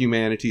is what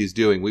humanity is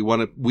doing. We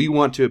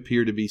want to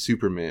appear to be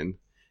Supermen,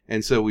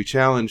 and so we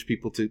challenge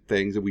people to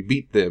things and we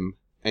beat them.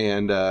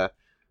 And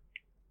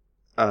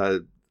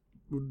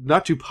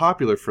not too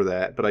popular for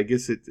that, but I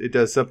guess it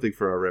does something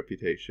for our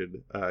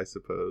reputation, I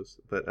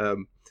suppose. But I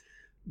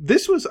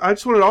just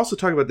wanted to also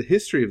talk about the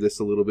history of this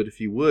a little bit,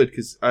 if you would,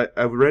 because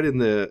I read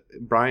in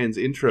Bryan's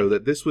intro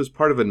that this was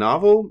part of a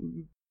novel.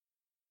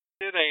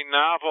 I did a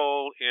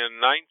novel in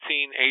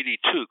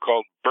 1982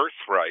 called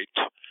Birthright.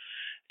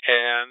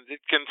 And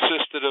it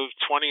consisted of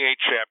 28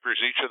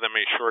 chapters, each of them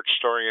a short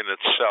story in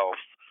itself,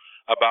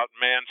 about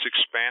man's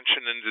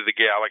expansion into the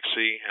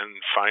galaxy and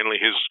finally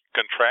his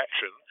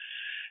contraction.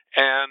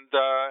 And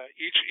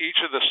each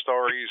of the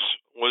stories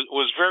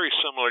was very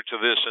similar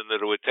to this in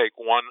that it would take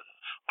one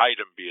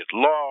item, be it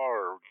law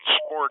or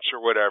sports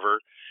or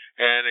whatever,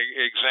 and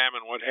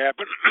examine what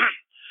happened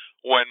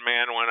when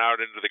man went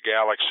out into the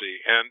galaxy.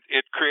 And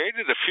it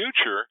created a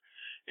future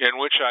in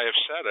which I have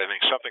said, I think,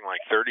 something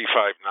like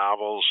 35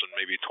 novels and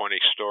maybe 20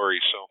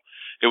 stories. So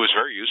it was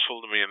very useful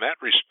to me in that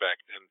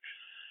respect. And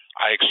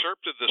I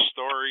excerpted the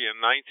story in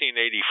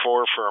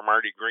 1984 for a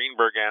Marty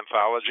Greenberg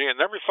anthology and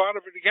never thought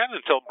of it again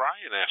until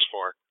Bryan asked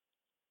for it.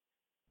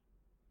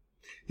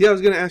 Yeah, I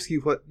was going to ask you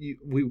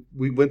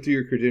we went through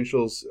your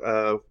credentials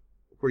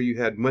where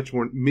you had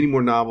many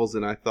more novels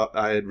than I thought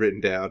I had written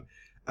down.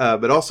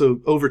 But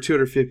also over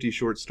 250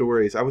 short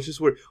stories. I was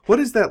just wondering, what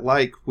is that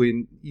like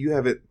when you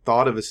haven't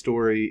thought of a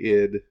story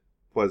in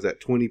what is that,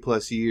 20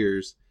 plus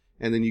years,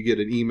 and then you get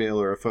an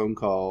email or a phone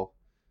call.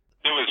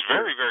 It was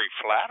very, very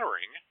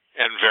flattering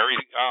and very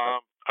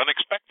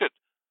unexpected.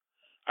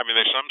 I mean,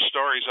 there's some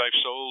stories I've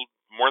sold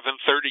more than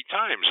 30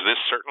 times. This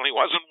certainly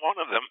wasn't one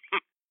of them.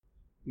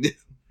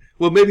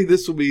 Well, maybe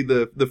this will be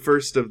the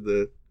first of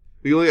the...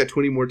 We only got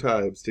 20 more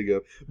times to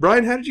go.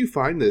 Brian, how did you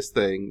find this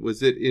thing?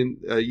 Was it in...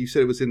 you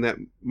said it was in that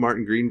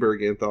Martin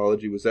Greenberg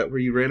anthology. Was that where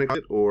you ran it,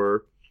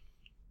 or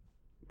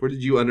where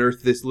did you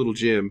unearth this little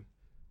gem?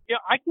 Yeah,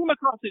 I came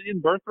across it in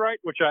Birthright,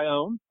 which I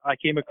own. I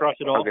came across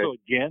it also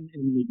again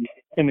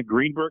in the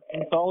Greenberg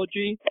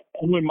anthology.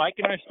 And when Mike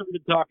and I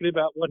started talking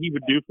about what he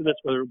would do for this,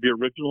 whether it would be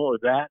original or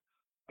that,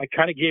 I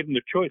kind of gave him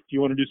the choice. Do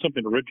you want to do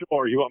something original,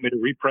 or you want me to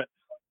reprint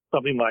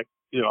something like,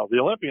 the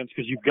Olympians?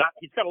 Because he's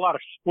got a lot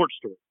of sports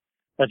stories.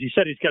 As he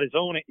said, he's kind of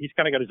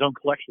got his own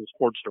collection of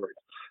sports stories.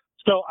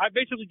 So I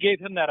basically gave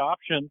him that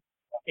option,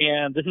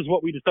 and this is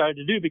what we decided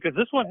to do, because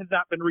this one has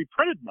not been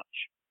reprinted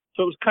much.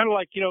 So it was kind of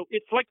like,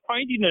 it's like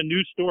finding a new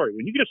story.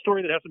 When you get a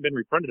story that hasn't been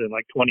reprinted in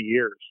like 20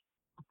 years,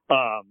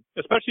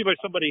 especially by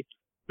somebody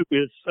who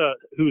is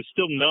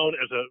still known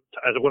as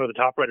one of the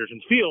top writers in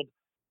the field,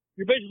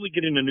 you're basically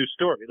getting a new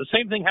story. The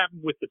same thing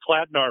happened with the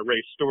Cladnar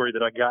race story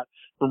that I got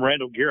from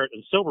Randall Garrett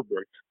and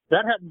Silverberg.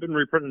 That hadn't been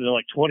reprinted in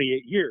like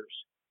 28 years.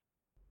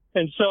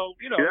 And so,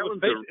 it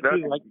was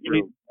basically like...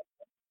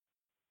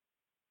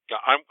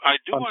 I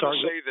do want to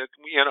say that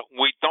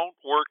we don't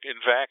work in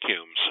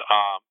vacuums.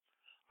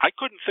 I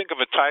couldn't think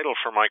of a title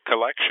for my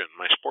collection,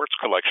 my sports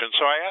collection,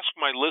 so I asked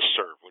my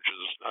listserv, which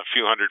is a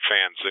few hundred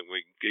fans that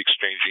we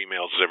exchange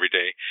emails every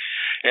day,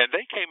 and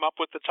they came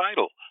up with the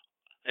title.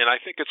 And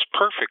I think it's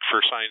perfect for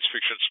science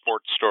fiction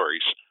sports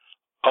stories.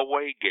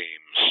 Away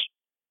Games.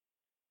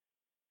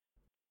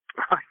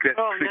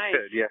 Nice.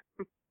 Good, yeah.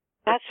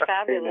 That's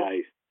fabulous.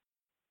 Nice.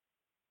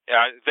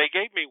 They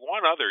gave me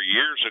one other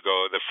years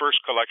ago, the first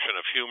collection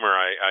of humor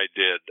I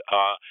did.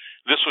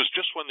 This was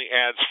just when the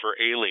ads for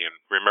Alien,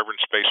 Remember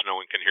in Space No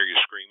One Can Hear You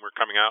Scream, were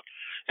coming out.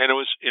 And it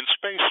was, in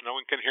space, no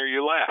one can hear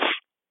you laugh.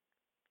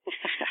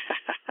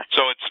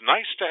 So it's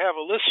nice to have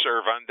a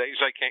listserv on days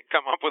I can't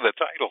come up with a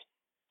title.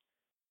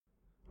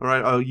 All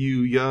right,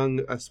 you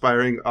young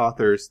aspiring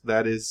authors,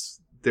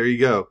 there you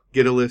go.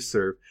 Get a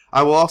listserv.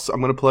 I'm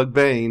going to plug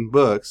Baen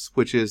Books,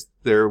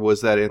 there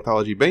was that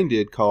anthology Baen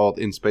did called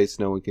In Space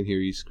No One Can Hear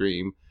You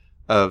Scream,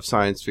 of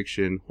science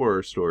fiction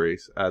horror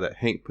stories that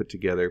Hank put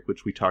together,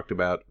 which we talked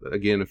about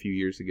again a few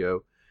years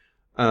ago.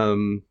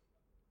 Well,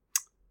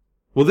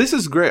 this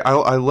is great.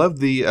 I love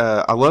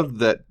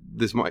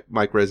this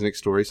Mike Resnick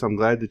story, so I'm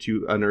glad that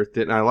you unearthed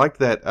it. And I like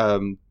that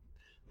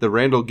the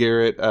Randall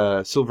Garrett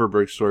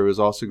Silverberg story was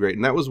also great.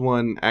 And that was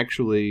one,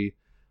 actually,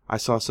 I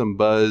saw some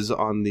buzz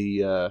on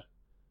the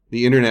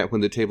internet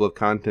when the table of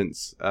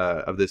contents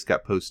of this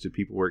got posted.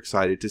 People were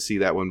excited to see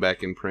that one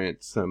back in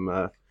print.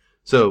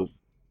 So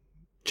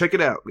check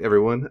it out,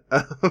 everyone.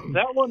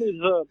 That one is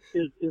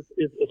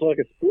like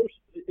a sports.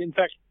 In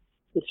fact,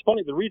 it's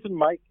funny. The reason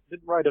Mike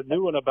didn't write a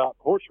new one about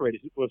horse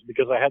racing was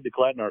because I had the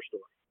Cladnar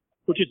story,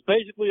 which is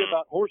basically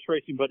about horse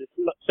racing, but it's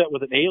set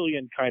with an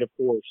alien kind of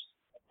horse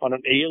on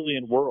an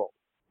alien world.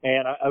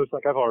 And I was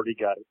like, I've already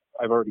got it.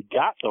 I've already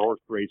got the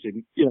horse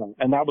racing,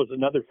 and that was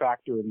another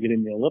factor in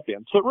getting the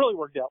Olympian. So it really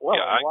worked out well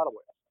in a lot of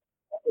ways.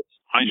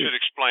 I should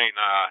explain,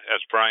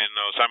 as Brian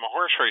knows, I'm a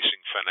horse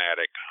racing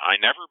fanatic. I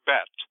never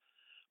bet,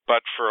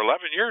 but for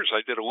 11 years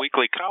I did a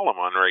weekly column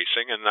on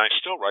racing, and I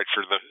still write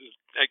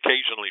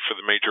occasionally for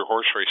the major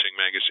horse racing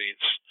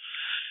magazines.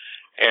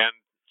 And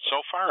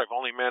so far I've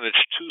only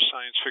managed 2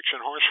 science fiction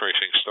horse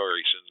racing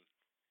stories in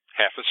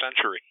half a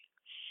century.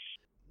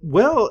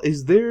 Well,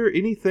 is there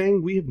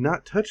anything we have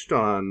not touched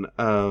on?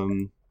 I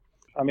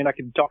mean, I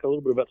can talk a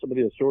little bit about some of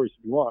the other stories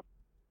if you want.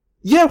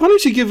 Yeah, why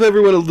don't you give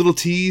everyone a little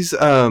tease?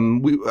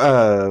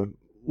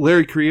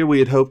 Larry Correa we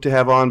had hoped to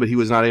have on, but he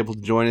was not able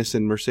to join us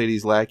in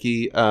Mercedes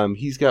Lackey.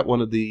 He's got one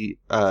of the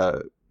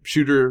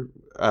shooter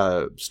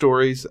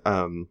stories.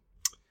 Why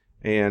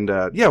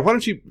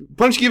don't you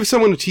give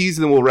someone a tease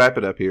and then we'll wrap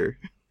it up here.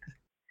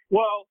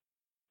 Well,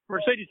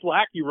 Mercedes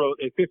Lackey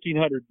wrote a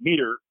 1,500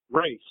 meter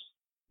race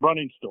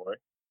running story.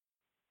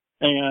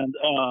 And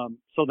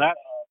so that's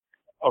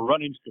a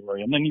running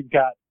story. And then you've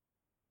got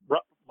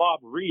Bob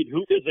Reed,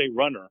 who is a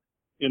runner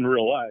in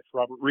real life.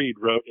 Robert Reed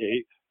wrote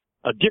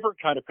a different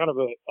kind of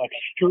a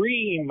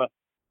extreme.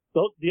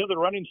 The other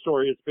running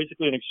story is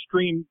basically an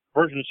extreme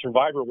version of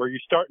Survivor where you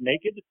start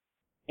naked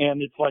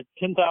and it's like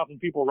 10,000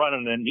 people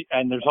running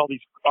and there's all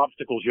these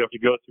obstacles you have to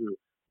go through,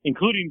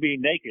 including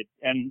being naked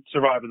and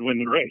survive and win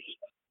the race.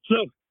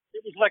 So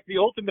it was like the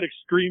ultimate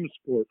extreme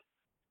sport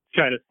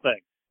kind of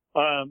thing.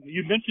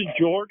 You mentioned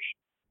George.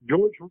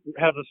 George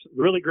has a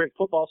really great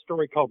football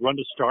story called Run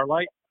to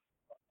Starlight.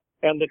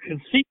 And the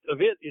conceit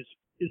of it is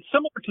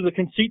similar to the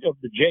conceit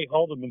of the Jay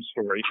Haldeman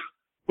story,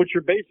 which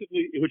is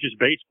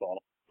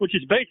baseball, which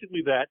is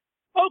basically that,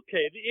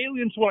 okay, the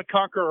aliens want to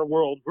conquer our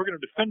world. We're going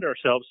to defend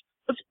ourselves.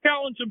 Let's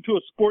challenge them to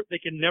a sport they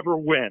can never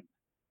win.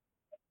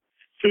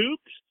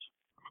 Oops.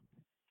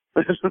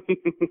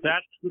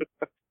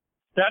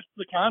 that's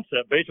the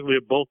concept, basically,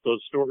 of both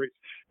those stories.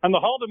 And the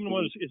Haldeman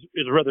one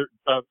is rather,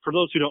 for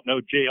those who don't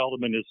know, Jay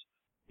Haldeman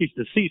he's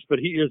deceased, but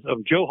he is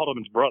of Joe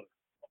Haldeman's brother.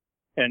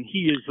 And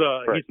he is,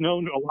 he's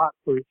known a lot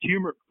for his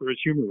humor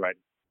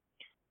writing.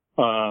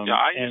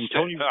 I used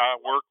to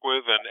work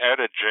with and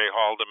edit Jay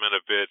Haldeman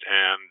a bit,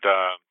 and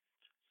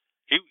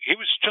he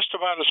was just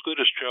about as good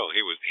as Joe.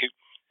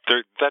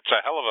 That's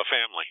a hell of a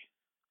family.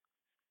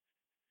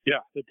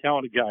 Yeah, they're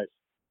talented guys.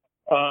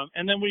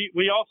 And then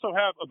we also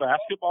have a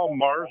basketball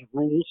Mars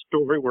rules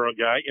story where a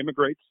guy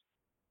immigrates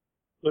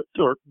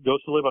or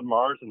goes to live on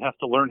Mars and has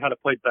to learn how to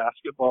play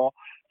basketball,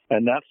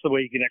 and that's the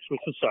way he connects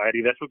with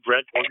society. That's what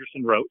Brad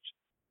Torgerson wrote.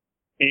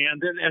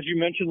 And then, as you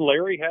mentioned,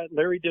 Larry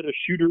did a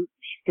shooter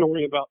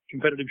story about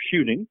competitive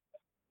shooting,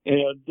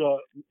 and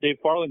Dave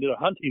Farland did a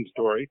hunting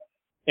story.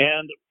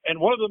 And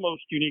one of the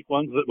most unique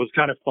ones that was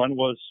kind of fun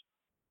was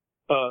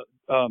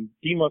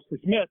Dean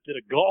Smith did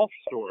a golf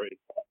story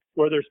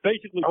where there's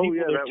basically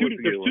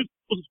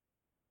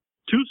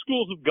two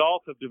schools of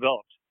golf have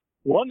developed.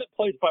 One that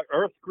plays by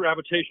Earth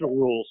gravitational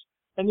rules,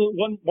 and the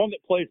one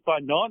that plays by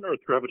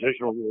non-Earth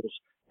gravitational rules.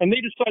 And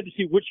they decide to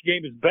see which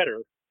game is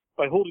better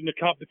by holding the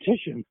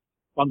competition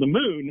on the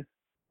moon,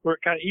 where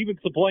it kind of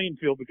evens the playing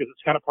field because it's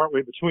kind of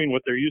partway between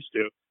what they're used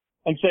to,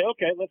 and say,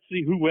 okay, let's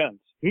see who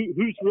wins. Who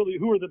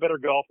are the better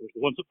golfers?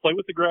 The ones that play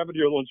with the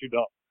gravity or the ones who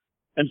don't?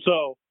 And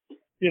so,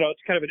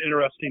 it's kind of an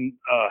interesting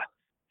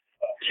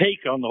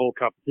take on the whole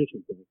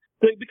competition thing.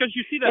 Because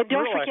you see that in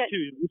real life,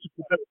 too. Which is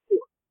the better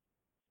sport.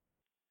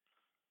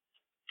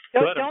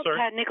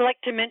 Don't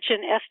neglect to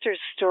mention Esther's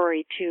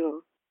story,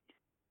 too.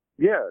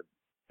 Yeah,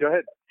 go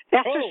ahead.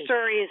 Esther's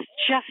story is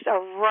just a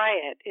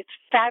riot. It's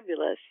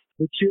fabulous.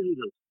 The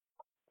cheerleaders.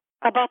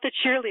 About the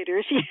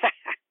cheerleaders, yeah.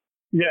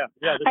 Yeah,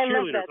 the I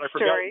cheerleaders. Love that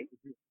story.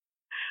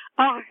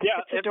 Oh,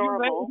 yeah, it's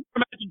adorable.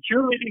 If you imagine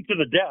cheerleading to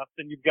the death,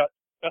 then you've got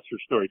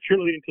Esther's story.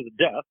 Cheerleading to the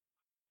death,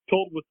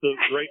 told with the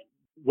great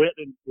wit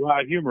and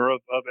dry humor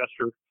of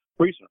Esther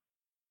Friesner.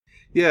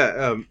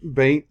 Yeah,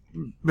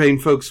 Bane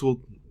folks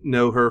will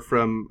know her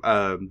from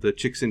the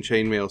Chicks in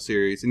Chainmail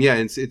series, and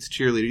it's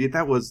cheerleader. Yeah,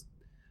 that was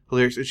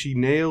hilarious. She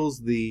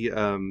nails the.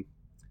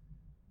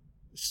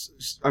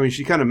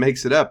 She kind of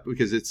makes it up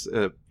because it's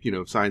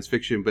science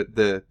fiction, but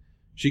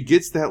she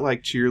gets that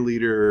like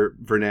cheerleader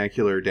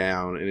vernacular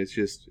down, and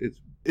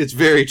it's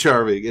very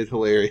charming and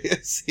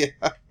hilarious.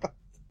 Yeah,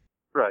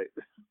 right.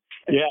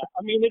 Yeah,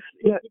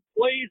 it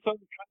plays on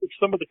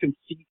some of the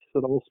conceits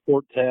that all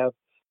sports have.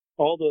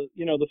 All the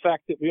the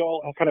fact that we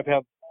all kind of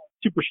have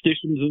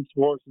superstitions in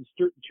sports and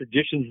certain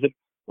traditions that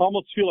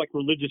almost feel like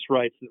religious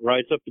rites that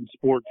rise up in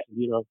sports.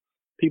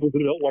 People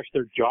who don't watch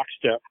their jock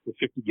step for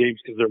 50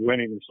 games because they're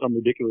winning or some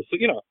ridiculous. They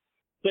got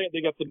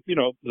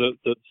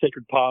the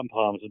sacred pom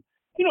poms and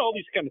all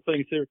these kind of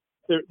things.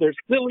 They're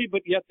silly,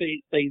 but yet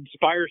they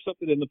inspire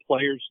something in the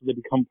players so they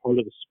become part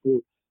of the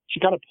sport. She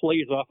kind of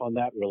plays off on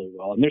that really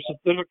well. And there's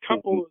a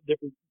couple of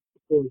different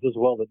stories as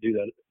well that do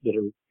that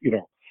are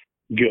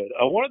good.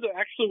 One of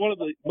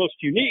the most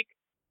unique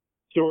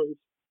stories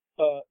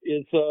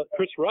is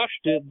Chris Rush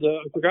did.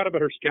 I forgot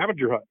about her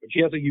scavenger hunt, but she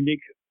has a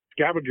unique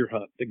scavenger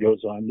hunt that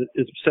goes on that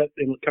is set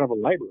in kind of a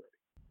library.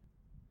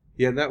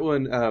 Yeah, that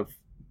one.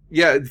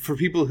 For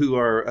people who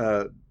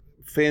are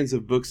fans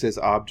of books as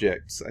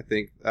objects, I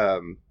think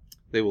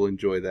they will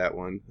enjoy that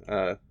one.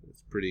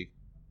 It's pretty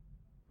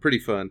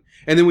fun.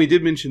 And then we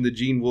did mention the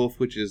Gene Wolfe,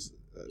 which is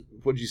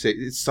what did you say?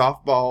 It's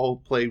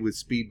softball played with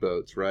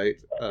speedboats, right?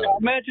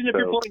 Imagine if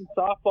you're playing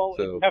softball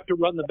and you have to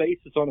run the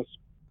bases on a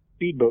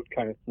speedboat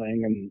kind of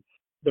thing, and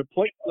they're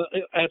playing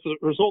as a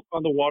result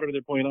on the water.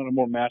 They're playing on a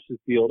more massive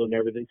field, and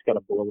everything's got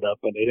to blow it up,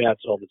 and it adds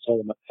all this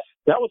element.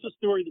 That was a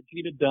story that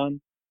Gene had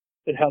done.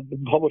 It had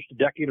been published a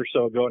decade or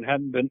so ago and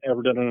hadn't been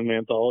ever done in an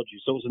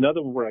anthology. So it was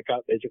another one where I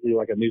got basically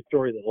like a new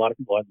story that a lot of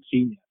people hadn't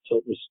seen yet. So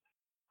it was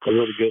a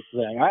really good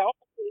thing. I also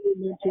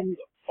mentioned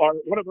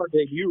one of our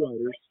debut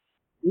writers,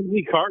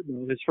 Lee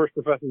Cardinal, his first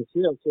professional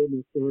sales, told me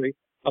a story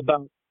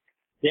about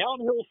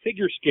downhill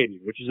figure skating,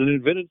 which is an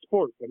invented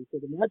sport. But he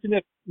said, imagine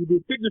if you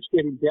do figure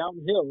skating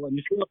downhill and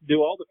you still have to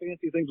do all the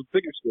fancy things with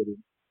figure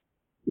skating.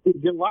 It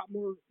would get a lot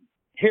more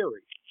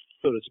hairy,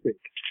 so to speak.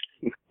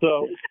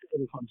 So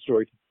it's a fun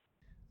story.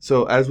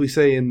 So as we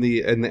say in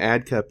the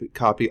ad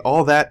copy,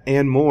 all that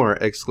and more !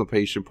 Because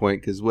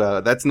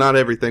that's not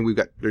everything.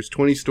 There's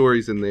 20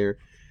 stories in there,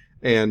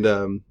 and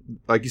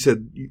like you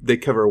said, they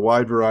cover a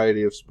wide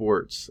variety of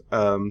sports.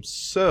 Does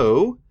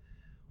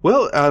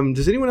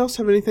anyone else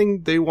have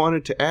anything they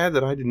wanted to add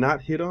that I did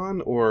not hit on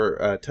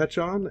or touch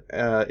on?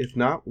 If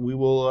not, we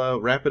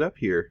will wrap it up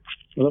here.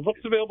 Well, the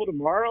book's available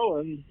tomorrow,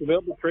 and it's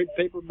available trade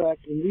paperback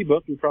and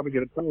ebook. You'll probably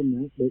get a ton of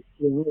that,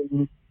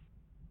 but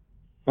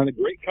and a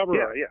great cover.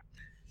 Yeah.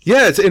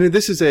 Yeah, and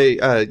this is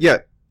as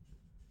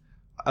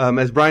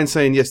Brian's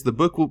saying, yes, the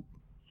book will.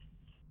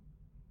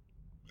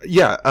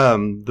 Yeah,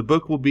 the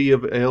book will be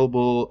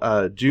available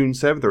June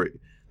 7th.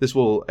 This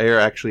will air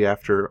actually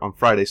on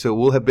Friday, so it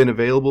will have been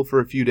available for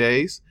a few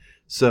days.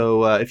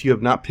 So if you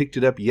have not picked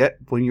it up yet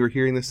when you're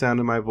hearing the sound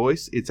of my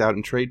voice, it's out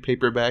in trade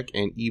paperback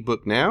and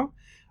ebook now.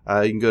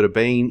 You can go to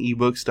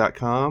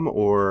BaneEbooks.com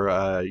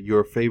or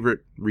your favorite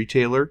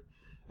retailer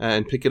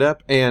and pick it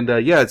up. And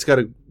it's got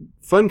a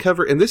fun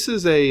cover. And this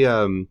is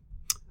a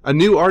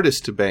new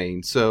artist to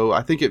Bane, so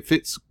I think it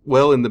fits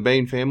well in the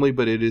Bane family.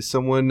 But it is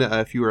someone,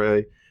 if you are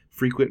a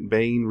frequent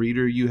Bane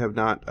reader, you've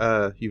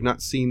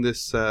not seen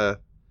this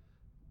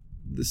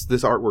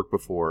this artwork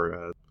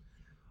before.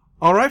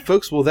 All right,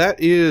 folks. Well, that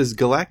is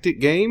Galactic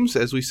Games.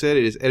 As we said,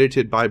 it is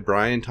edited by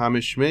Bryan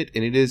Thomas Schmidt,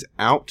 and it is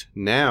out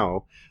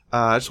now.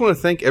 I just want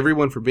to thank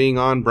everyone for being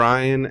on,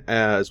 Bryan,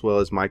 as well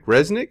as Mike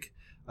Resnick,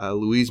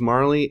 Louise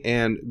Marley,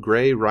 and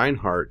Gray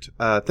Rinehart.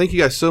 Thank you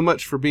guys so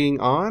much for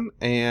being on,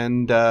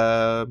 and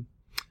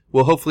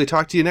we'll hopefully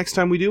talk to you next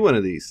time we do one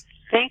of these.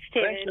 Thanks,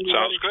 David.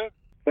 Sounds good.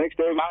 Thanks,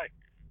 Dave. Bye.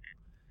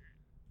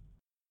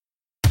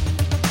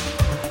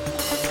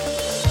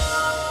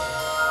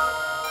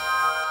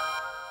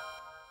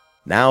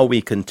 Now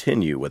we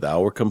continue with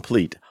our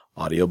complete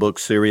audiobook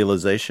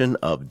serialization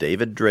of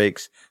David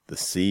Drake's The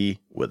Sea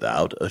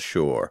Without a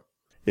Shore.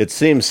 It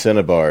seems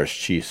Cinnabar's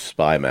chief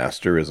spy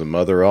master is a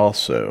mother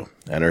also,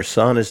 and her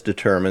son is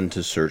determined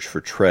to search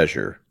for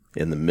treasure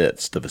in the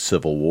midst of a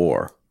civil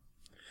war.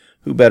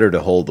 Who better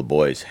to hold the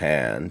boy's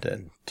hand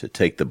and to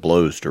take the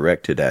blows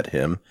directed at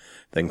him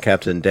than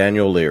Captain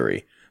Daniel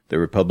Leary, the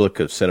Republic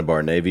of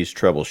Cinnabar Navy's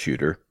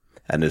troubleshooter,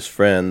 and his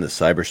friend the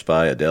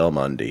cyberspy Adele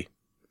Mundy.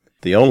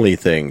 The only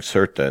thing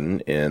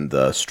certain in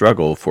the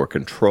struggle for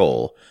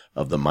control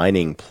of the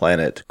mining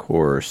planet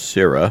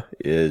Corsaira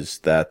is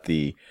that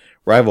the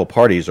rival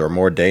parties are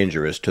more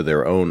dangerous to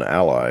their own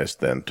allies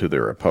than to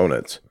their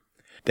opponents.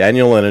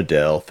 Daniel and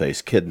Adele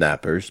face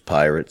kidnappers,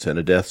 pirates, and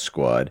a death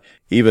squad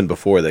even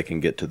before they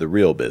can get to the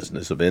real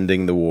business of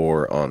ending the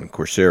war on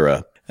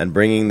Corsaira and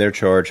bringing their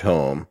charge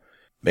home,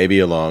 maybe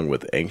along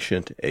with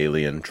ancient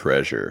alien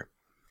treasure.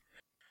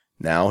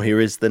 Now here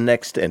is the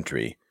next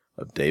entry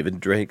of David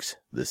Drake's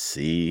The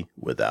Sea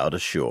Without a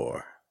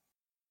Shore.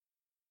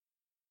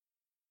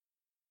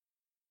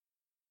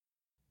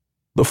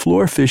 The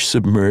floorfish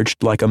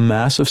submerged like a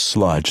mass of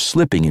sludge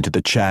slipping into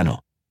the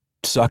channel.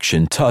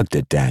 Suction tugged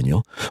at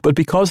Daniel, but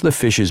because the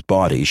fish's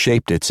body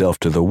shaped itself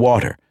to the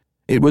water,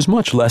 it was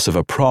much less of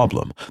a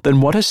problem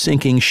than what a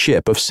sinking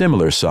ship of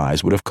similar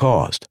size would have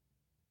caused.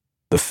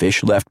 The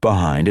fish left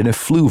behind an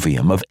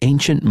effluvium of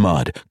ancient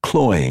mud,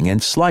 cloying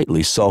and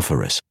slightly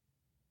sulphurous.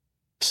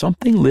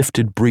 Something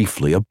lifted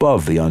briefly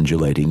above the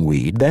undulating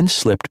weed, then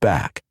slipped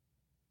back.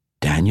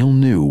 Daniel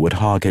knew what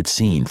Hogg had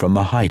seen from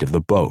the height of the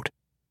boat.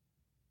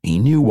 He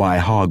knew why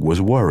Hogg was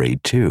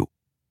worried, too.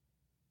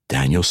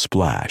 Daniel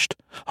splashed,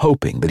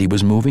 hoping that he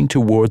was moving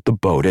toward the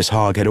boat as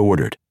Hogg had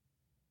ordered.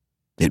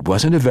 It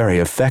wasn't a very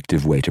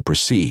effective way to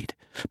proceed,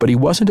 but he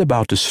wasn't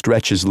about to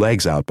stretch his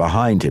legs out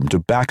behind him to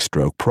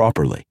backstroke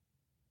properly.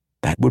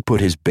 That would put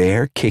his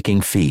bare,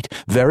 kicking feet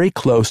very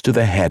close to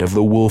the head of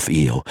the wolf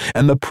eel,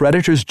 and the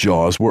predator's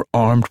jaws were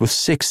armed with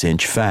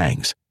 6-inch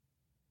fangs.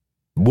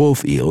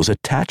 Wolf eels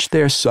attached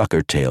their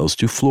sucker tails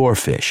to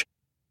floorfish.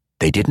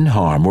 They didn't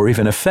harm or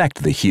even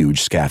affect the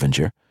huge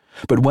scavenger,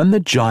 but when the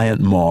giant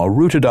maw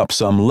rooted up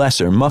some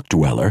lesser muck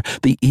dweller,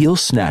 the eel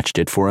snatched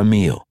it for a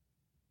meal.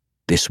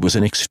 This was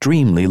an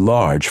extremely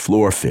large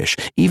floorfish,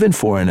 even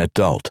for an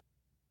adult,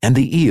 and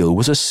the eel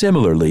was a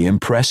similarly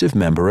impressive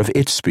member of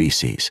its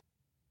species.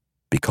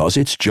 Because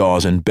its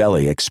jaws and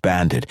belly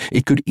expanded,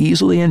 it could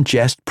easily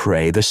ingest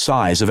prey the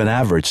size of an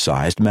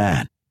average-sized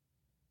man.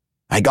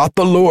 "I got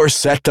the lure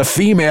set to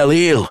female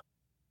eel,"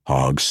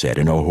 Hogg said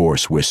in a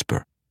hoarse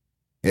whisper.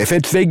 "If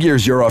it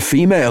figures you're a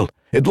female,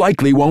 it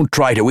likely won't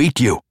try to eat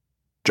you.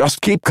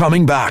 Just keep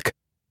coming back.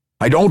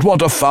 I don't want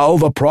to foul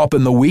the prop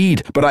in the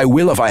weed, but I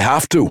will if I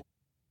have to."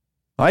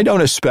 "I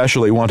don't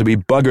especially want to be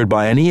buggered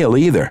by an eel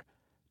either,"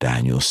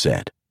 Daniel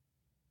said.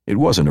 It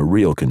wasn't a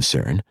real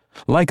concern.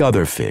 Like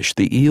other fish,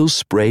 the eels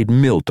sprayed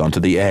milt onto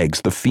the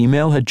eggs the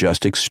female had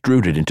just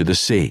extruded into the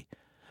sea,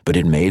 but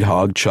it made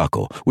Hogg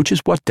chuckle, which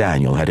is what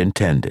Daniel had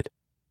intended.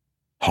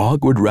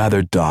 Hogg would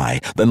rather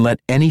die than let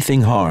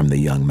anything harm the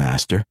young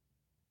master.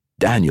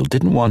 Daniel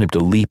didn't want him to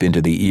leap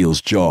into the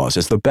eel's jaws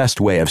as the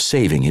best way of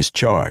saving his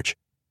charge.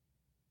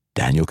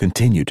 Daniel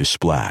continued to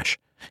splash.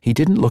 He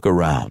didn't look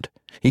around.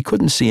 He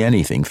couldn't see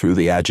anything through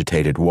the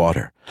agitated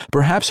water.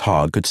 Perhaps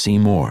Hogg could see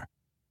more.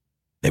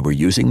 They were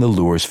using the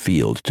lure's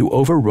field to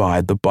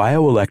override the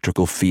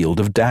bioelectrical field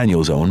of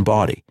Daniel's own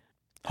body.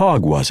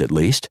 Hogg was, at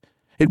least.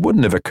 It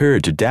wouldn't have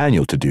occurred to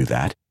Daniel to do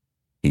that.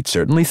 He'd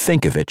certainly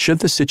think of it should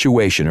the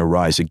situation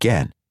arise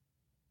again.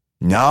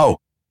 "Now,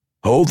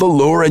 hold the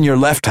lure in your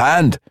left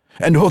hand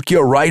and hook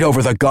your right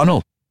over the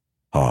gunnel,"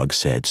 Hogg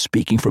said,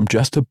 speaking from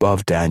just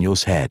above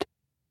Daniel's head.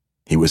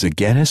 He was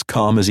again as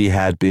calm as he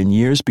had been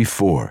years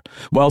before,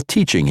 while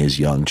teaching his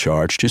young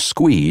charge to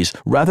squeeze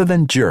rather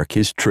than jerk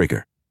his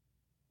trigger.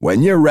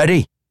 "When you're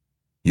ready,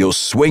 you'll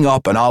swing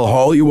up and I'll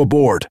haul you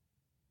aboard.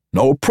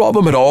 No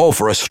problem at all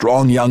for a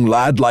strong young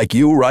lad like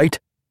you, right?"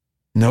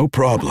 "No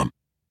problem,"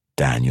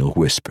 Daniel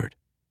whispered.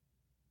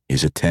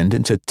 His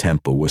attendance at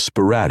Temple was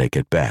sporadic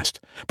at best,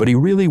 but he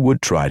really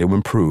would try to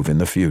improve in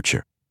the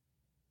future.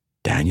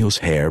 Daniel's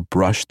hair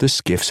brushed the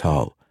skiff's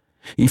hull.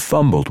 He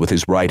fumbled with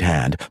his right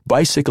hand,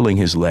 bicycling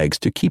his legs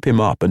to keep him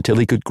up until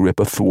he could grip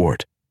a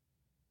thwart.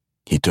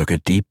 He took a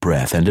deep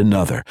breath and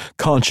another,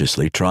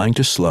 consciously trying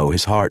to slow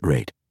his heart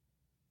rate.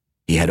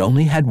 He had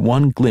only had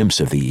one glimpse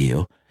of the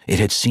eel. It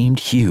had seemed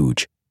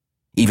huge.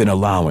 Even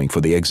allowing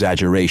for the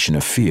exaggeration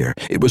of fear,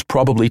 it was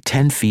probably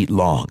 10 feet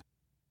long.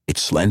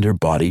 Its slender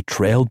body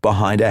trailed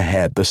behind a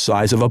head the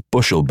size of a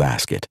bushel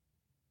basket.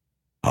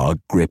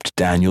 Hogg gripped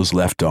Daniel's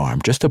left arm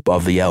just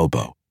above the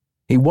elbow.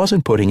 He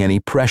wasn't putting any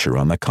pressure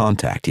on the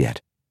contact yet.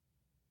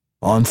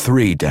 "On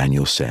 3,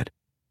 Daniel said.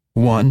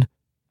 1,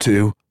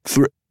 2,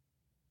 3.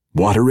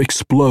 Water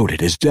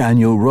exploded as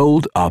Daniel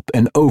rolled up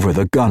and over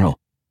the gunwale.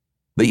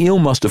 The eel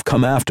must have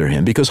come after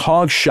him because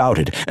Hogg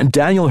shouted, and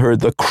Daniel heard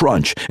the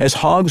crunch as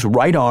Hogg's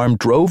right arm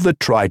drove the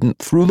trident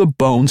through the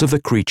bones of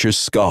the creature's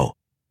skull.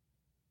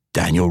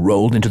 Daniel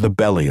rolled into the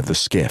belly of the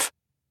skiff.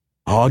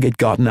 Hogg had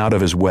gotten out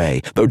of his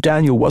way, though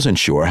Daniel wasn't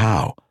sure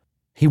how.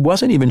 He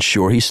wasn't even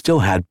sure he still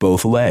had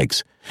both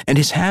legs, and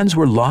his hands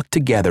were locked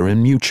together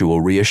in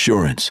mutual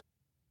reassurance.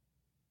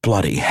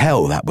 Bloody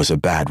hell, that was a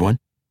bad one.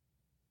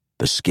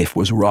 The skiff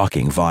was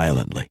rocking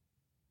violently.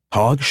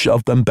 Hogg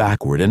shoved them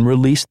backward and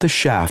released the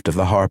shaft of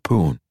the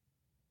harpoon.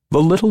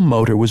 The little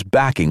motor was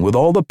backing with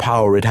all the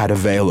power it had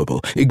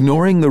available,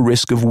 ignoring the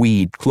risk of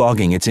weed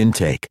clogging its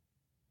intake.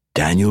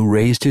 Daniel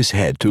raised his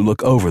head to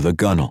look over the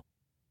gunwale.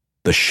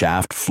 The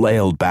shaft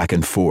flailed back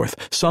and forth,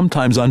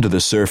 sometimes under the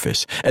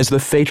surface, as the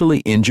fatally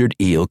injured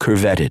eel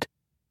curvetted.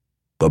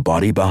 The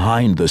body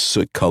behind the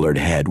soot-colored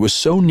head was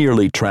so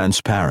nearly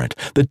transparent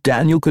that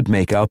Daniel could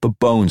make out the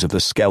bones of the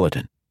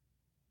skeleton.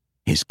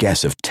 His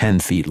guess of 10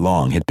 feet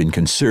long had been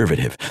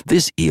conservative.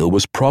 This eel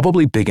was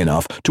probably big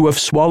enough to have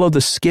swallowed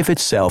the skiff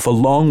itself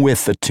along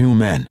with the 2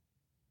 men.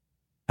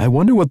 "I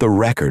wonder what the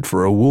record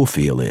for a wolf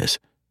eel is,"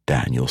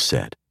 Daniel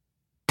said.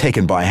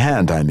 "Taken by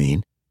hand, I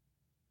mean."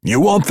 "You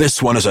want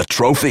this one as a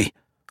trophy?"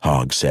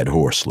 Hogg said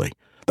hoarsely.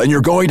 "Then you're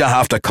going to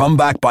have to come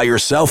back by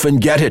yourself and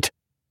get it.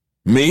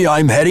 Me,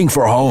 I'm heading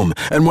for home,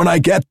 and when I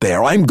get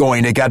there, I'm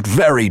going to get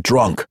very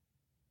drunk."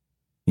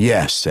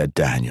 "Yes," said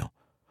Daniel.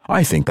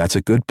 "I think that's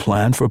a good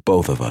plan for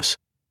both of us."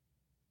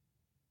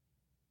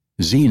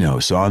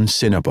 Xenos on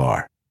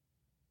Cinnabar.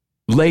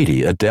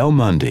 Lady Adele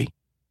Mundy.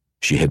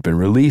 She had been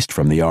released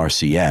from the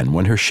RCN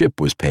when her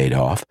ship was paid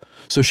off,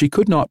 so she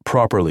could not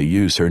properly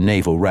use her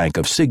naval rank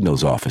of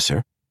signals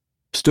officer,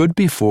 stood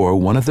before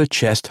one of the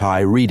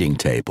chest-high reading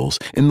tables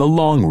in the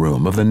long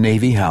room of the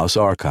Navy House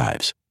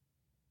Archives.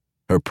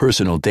 Her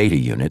personal data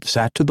unit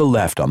sat to the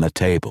left on the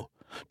table.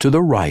 To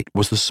the right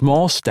was the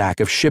small stack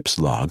of ship's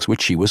logs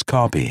which she was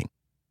copying,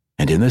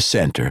 and in the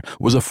center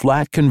was a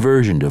flat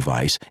conversion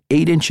device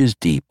 8 inches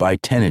deep by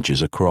 10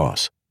 inches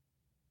across.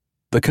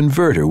 The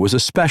converter was a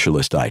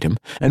specialist item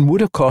and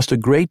would have cost a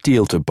great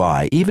deal to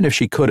buy even if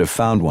she could have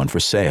found one for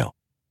sale.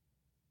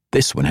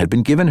 This one had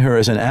been given her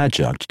as an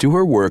adjunct to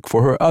her work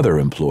for her other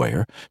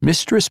employer,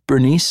 Mistress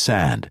Bernice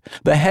Sand,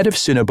 the head of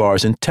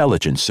Cinnabar's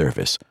intelligence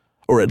service,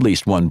 or at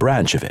least one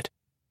branch of it.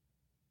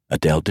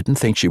 Adele didn't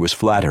think she was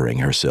flattering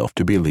herself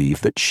to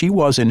believe that she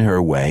was in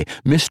her way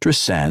Mistress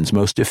Sand's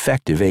most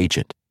effective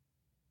agent.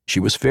 She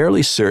was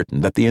fairly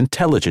certain that the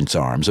intelligence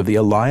arms of the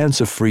Alliance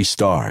of Free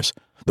Stars,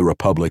 the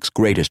Republic's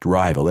greatest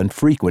rival and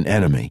frequent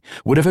enemy,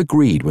 would have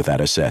agreed with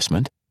that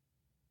assessment.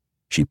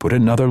 She put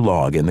another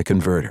log in the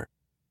converter.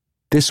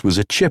 This was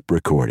a chip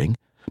recording,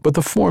 but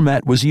the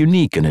format was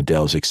unique in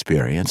Adele's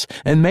experience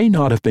and may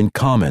not have been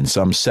common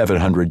some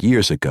 700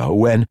 years ago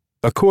when,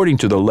 according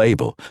to the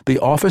label, the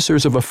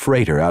officers of a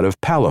freighter out of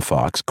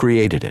Palafox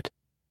created it.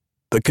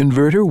 The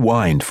converter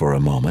whined for a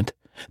moment,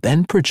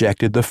 then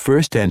projected the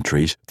first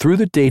entries through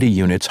the data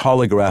unit's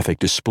holographic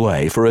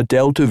display for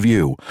Adele to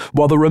view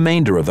while the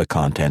remainder of the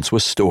contents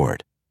was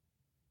stored.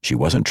 She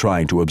wasn't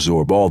trying to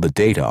absorb all the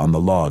data on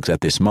the logs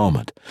at this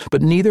moment,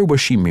 but neither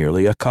was she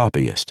merely a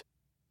copyist.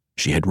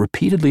 She had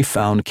repeatedly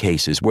found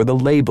cases where the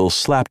labels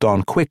slapped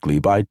on quickly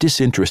by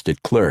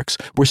disinterested clerks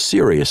were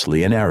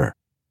seriously in error.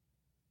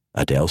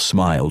 Adele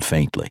smiled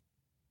faintly.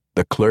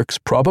 The clerks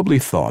probably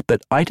thought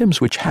that items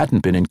which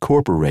hadn't been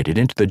incorporated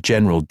into the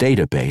general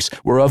database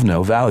were of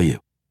no value.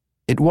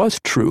 It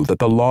was true that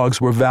the logs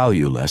were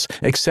valueless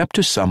except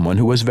to someone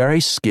who was very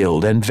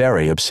skilled and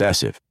very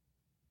obsessive.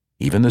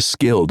 Even the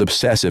skilled,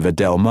 obsessive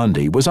Adele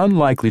Mundy was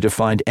unlikely to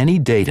find any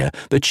data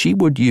that she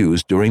would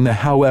use during the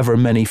however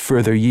many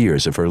further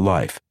years of her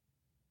life.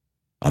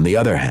 On the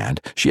other hand,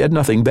 she had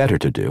nothing better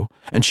to do,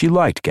 and she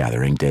liked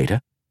gathering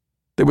data.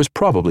 There was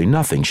probably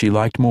nothing she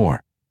liked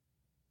more.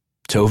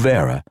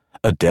 Tovera,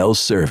 Adele's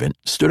servant,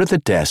 stood at the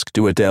desk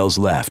to Adele's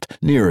left,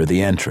 nearer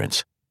the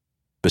entrance.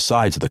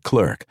 Besides the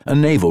clerk, a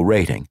naval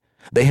rating,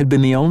 they had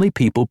been the only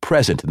people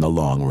present in the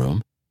long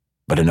room,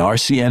 but an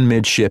RCN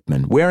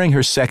midshipman wearing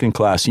her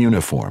second-class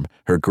uniform,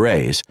 her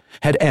grays,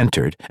 had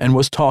entered and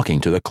was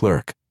talking to the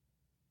clerk.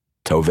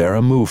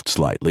 Tovera moved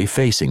slightly,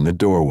 facing the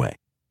doorway.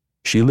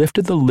 She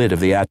lifted the lid of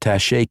the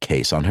attaché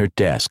case on her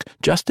desk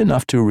just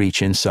enough to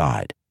reach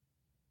inside.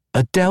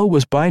 Adele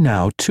was by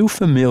now too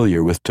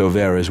familiar with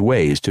Tovera's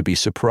ways to be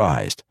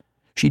surprised.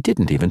 She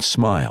didn't even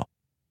smile.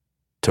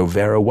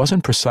 Tovera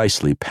wasn't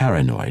precisely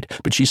paranoid,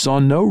 but she saw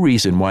no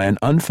reason why an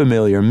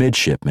unfamiliar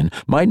midshipman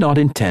might not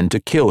intend to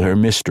kill her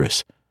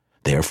mistress.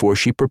 Therefore,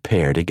 she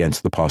prepared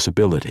against the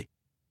possibility.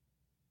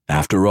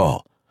 After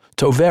all,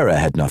 Tovera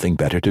had nothing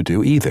better to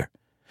do either,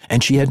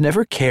 and she had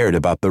never cared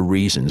about the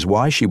reasons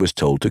why she was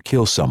told to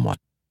kill someone.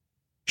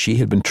 She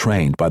had been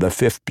trained by the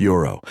 5th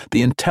Bureau,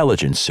 the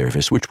intelligence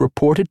service which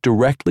reported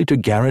directly to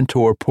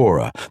Guarantor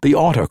Pora, the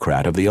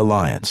autocrat of the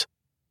Alliance.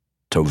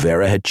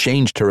 Tovera had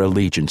changed her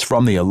allegiance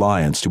from the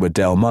Alliance to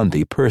Adele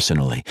Mundy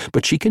personally,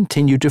 but she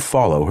continued to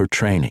follow her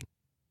training.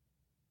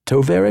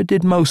 Tovera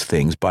did most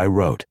things by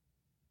rote.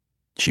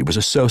 She was a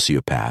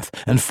sociopath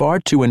and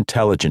far too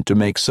intelligent to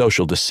make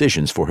social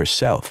decisions for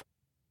herself.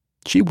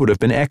 She would have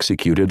been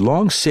executed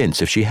long since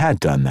if she had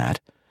done that,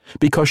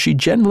 because she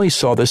generally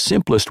saw the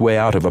simplest way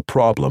out of a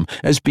problem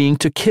as being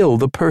to kill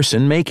the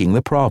person making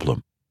the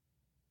problem.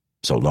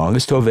 So long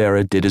as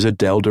Tovera did as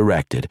Adele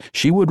directed,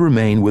 she would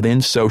remain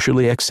within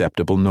socially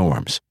acceptable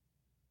norms.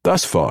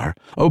 Thus far,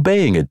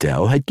 obeying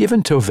Adele had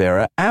given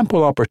Tovera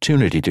ample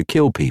opportunity to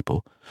kill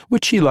people,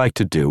 which she liked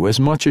to do as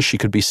much as she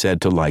could be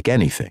said to like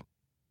anything.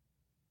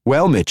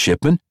 "Well,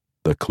 midshipman,"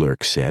 the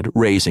clerk said,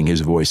 raising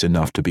his voice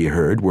enough to be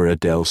heard where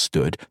Adele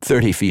stood,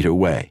 30 feet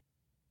away.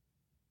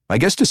 "I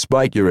guess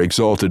despite your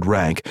exalted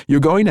rank, you're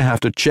going to have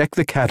to check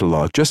the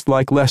catalog just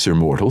like lesser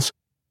mortals.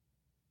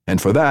 And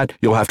for that,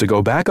 you'll have to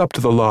go back up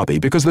to the lobby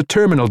because the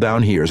terminal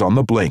down here is on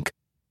the blink."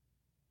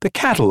 "The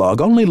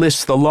catalog only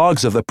lists the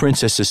logs of the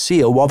Princess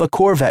Cecile while the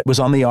corvette was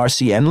on the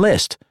RCN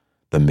list,"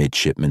 the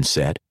midshipman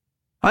said.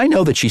 "I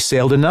know that she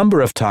sailed a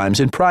number of times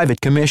in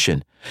private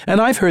commission,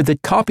 and I've heard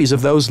that copies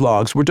of those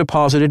logs were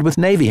deposited with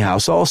Navy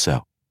House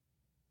also."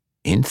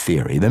 In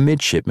theory, the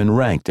midshipman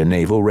ranked a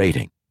naval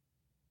rating.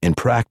 In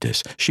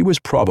practice, she was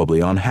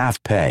probably on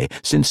half pay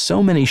since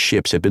so many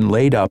ships had been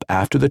laid up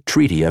after the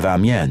Treaty of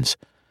Amiens,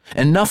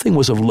 and nothing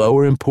was of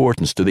lower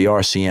importance to the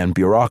RCN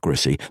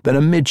bureaucracy than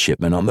a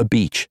midshipman on the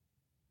beach.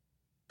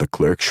 The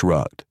clerk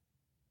shrugged.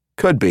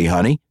 "Could be,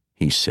 honey,"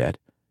 he said.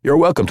 "You're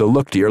welcome to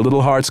look to your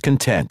little heart's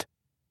content."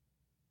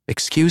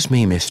 "Excuse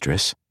me,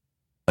 mistress,"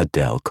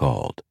 Adele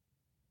called.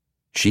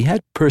 She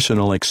had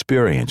personal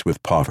experience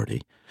with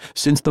poverty,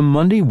 since the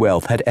Mundy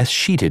wealth had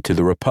escheated to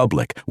the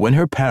Republic when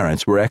her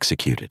parents were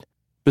executed,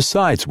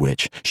 besides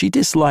which she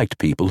disliked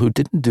people who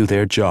didn't do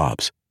their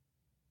jobs.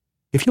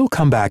 "If you'll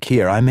come back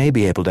here, I may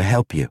be able to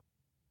help you."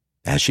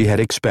 As she had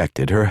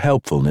expected, her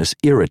helpfulness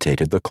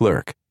irritated the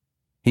clerk.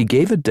 He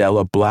gave Adele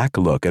a black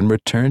look and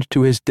returned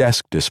to his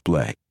desk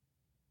display.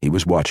 He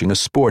was watching a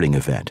sporting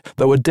event,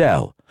 though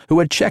Adele, who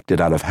had checked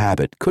it out of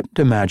habit, couldn't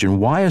imagine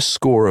why a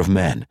score of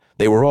men,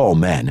 they were all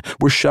men,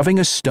 were shoving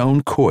a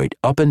stone quoit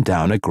up and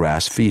down a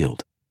grass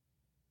field.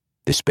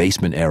 This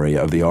basement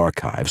area of the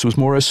archives was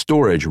more a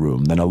storage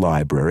room than a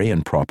library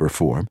in proper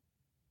form.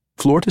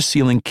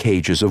 Floor-to-ceiling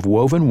cages of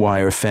woven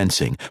wire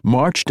fencing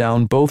marched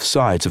down both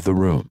sides of the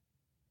room.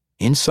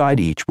 Inside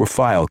each were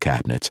file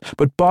cabinets,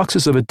 but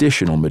boxes of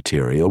additional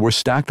material were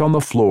stacked on the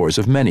floors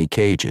of many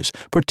cages,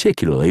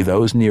 particularly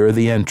those near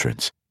the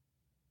entrance.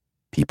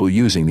 People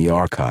using the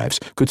archives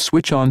could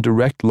switch on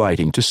direct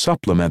lighting to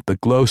supplement the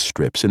glow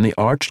strips in the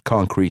arched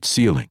concrete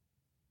ceiling.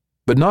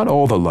 But not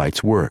all the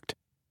lights worked.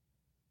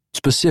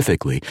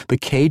 Specifically, the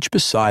cage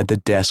beside the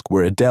desk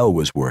where Adele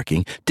was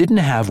working didn't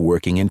have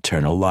working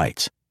internal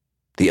lights.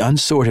 The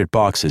unsorted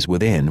boxes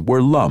within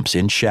were lumps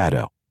in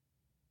shadow.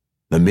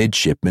 The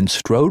midshipman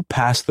strode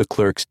past the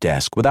clerk's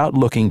desk without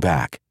looking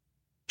back.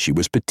 She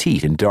was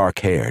petite and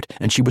dark-haired,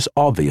 and she was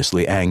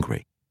obviously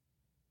angry.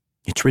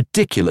 "It's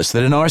ridiculous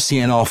that an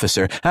RCN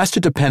officer has to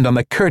depend on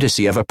the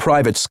courtesy of a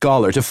private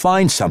scholar to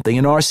find something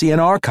in RCN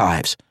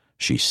archives,"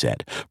 she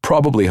said,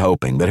 probably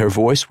hoping that her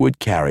voice would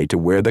carry to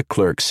where the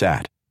clerk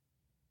sat.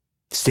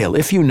 "Still,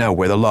 if you know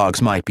where the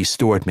logs might be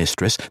stored,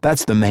 mistress,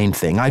 that's the main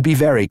thing. I'd be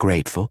very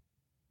grateful."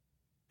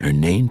 Her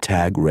name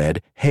tag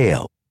read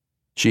Hale.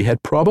 She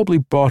had probably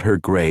bought her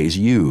grays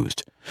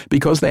used,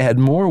 because they had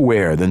more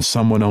wear than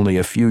someone only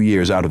a few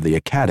years out of the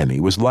academy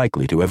was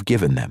likely to have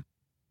given them.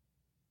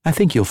 "I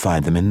think you'll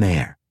find them in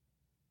there,"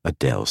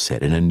 Adele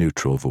said in a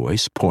neutral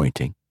voice,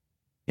 pointing.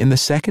 "In the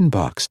second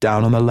box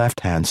down on the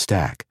left-hand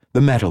stack,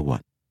 the metal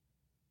one.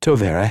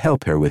 Tovera,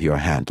 help her with your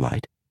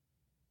handlight."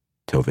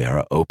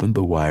 Tovera opened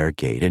the wire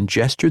gate and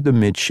gestured the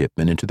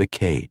midshipmen into the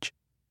cage.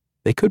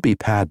 They could be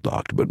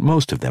padlocked, but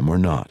most of them were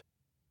not.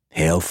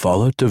 Hale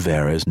followed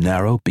Tovera's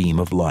narrow beam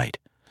of light,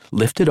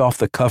 lifted off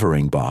the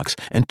covering box,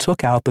 and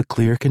took out the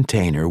clear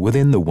container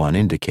within the one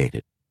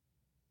indicated.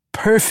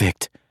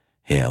 "Perfect,"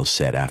 Hale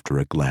said after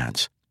a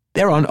glance.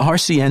 "They're on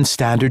RCN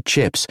standard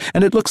chips,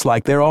 and it looks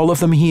like they're all of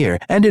them here,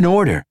 and in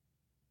order."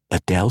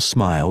 Adele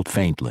smiled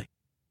faintly.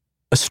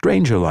 A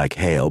stranger like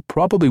Hale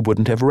probably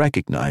wouldn't have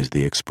recognized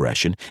the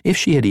expression if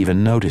she had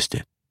even noticed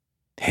it.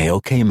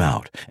 Hale came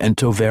out, and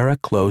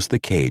Tovera closed the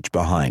cage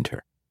behind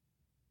her.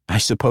 "I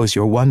suppose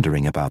you're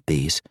wondering about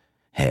these,"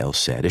 Hale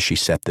said as she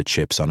set the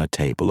chips on a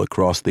table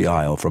across the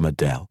aisle from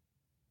Adele.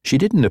 She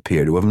didn't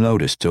appear to have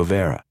noticed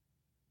Tovera.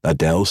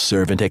 Adele's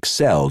servant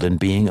excelled in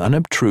being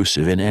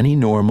unobtrusive in any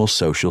normal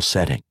social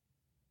setting.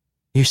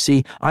 You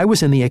see, I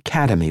was in the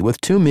academy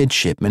with 2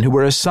 midshipmen who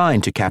were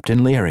assigned to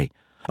Captain Leary.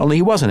 Only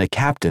he wasn't a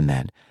captain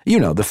then. You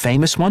know, the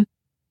famous one."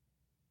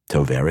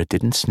 Tovera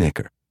didn't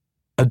snicker.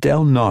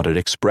 Adele nodded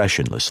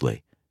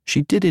expressionlessly.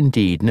 She did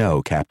indeed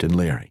know Captain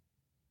Leary.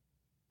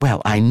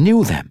 "Well, I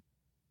knew them,"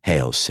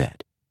 Hale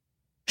said.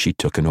 She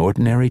took an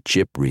ordinary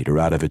chip reader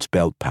out of its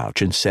belt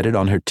pouch and set it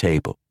on her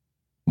table.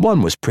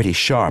 One was pretty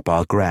sharp,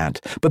 I'll grant,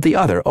 but the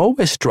other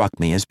always struck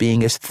me as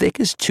being as thick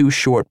as 2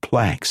 short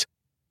planks.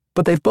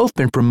 But they've both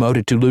been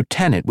promoted to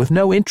lieutenant with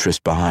no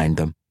interest behind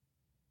them."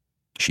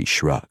 She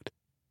shrugged.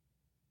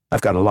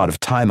 "I've got a lot of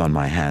time on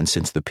my hands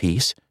since the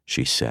peace,"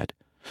 she said,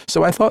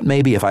 "so I thought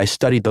maybe if I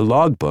studied the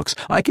logbooks,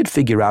 I could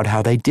figure out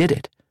how they did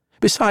it.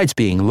 Besides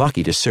being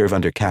lucky to serve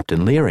under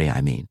Captain Leary, I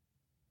mean."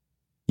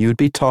 "You'd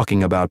be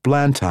talking about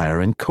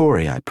Blantyre and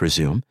Corey, I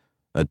presume,"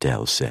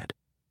 Adele said.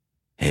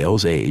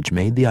 Hale's age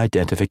made the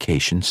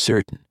identification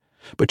certain,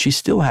 but she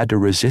still had to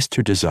resist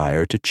her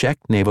desire to check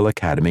Naval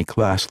Academy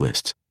class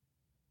lists.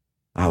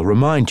 "I'll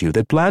remind you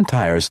that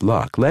Blantyre's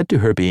luck led to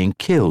her being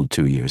killed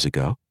 2 years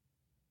ago."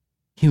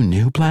 "You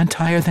knew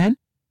Blantyre then?"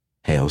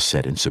 Hale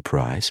said in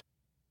surprise.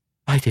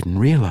 "I didn't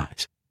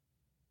realize."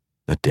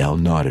 Adele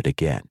nodded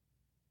again.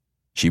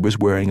 She was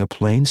wearing a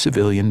plain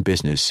civilian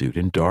business suit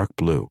in dark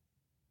blue.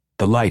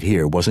 The light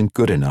here wasn't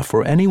good enough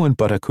for anyone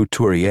but a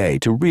couturier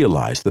to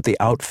realize that the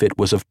outfit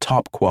was of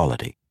top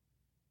quality.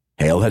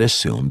 Hale had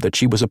assumed that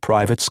she was a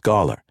private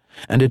scholar,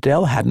 and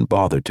Adele hadn't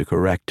bothered to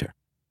correct her.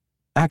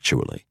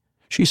 Actually,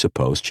 she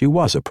supposed she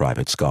was a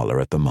private scholar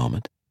at the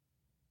moment.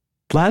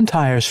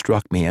 "Blantyre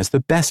struck me as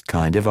the best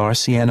kind of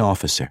RCN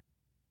officer,"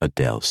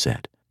 Adele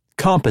said,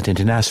 "competent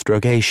in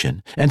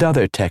astrogation and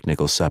other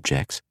technical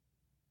subjects,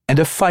 and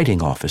a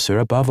fighting officer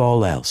above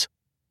all else.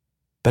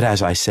 But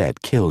as I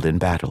said, killed in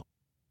battle."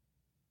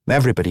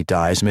 "Everybody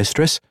dies,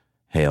 mistress,"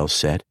 Hale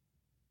said.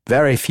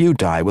 "Very few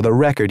die with a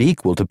record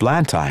equal to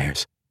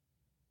Blantyre's."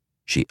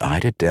 She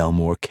eyed Adele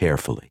more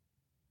carefully,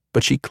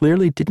 but she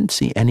clearly didn't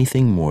see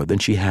anything more than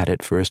she had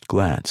at first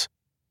glance.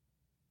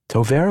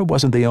 Tovera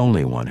wasn't the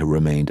only one who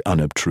remained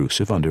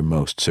unobtrusive under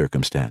most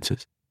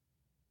circumstances.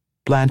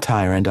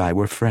 "Blantyre and I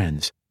were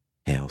friends,"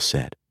 Hale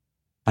said.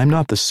 "I'm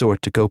not the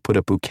sort to go put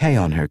a bouquet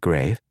on her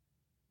grave."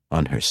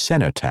 "On her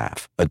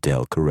cenotaph,"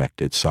 Adele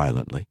corrected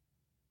silently.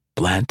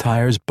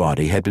 Blantyre's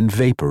body had been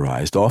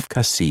vaporized off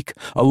Cacique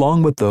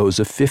along with those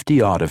of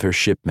 50-odd of her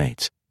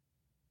shipmates.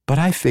 "But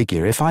I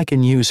figure if I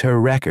can use her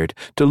record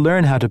to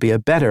learn how to be a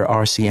better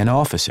RCN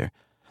officer,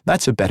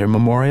 that's a better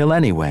memorial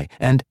anyway,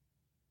 and—"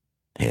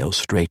 Hale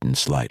straightened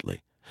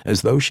slightly,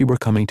 as though she were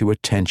coming to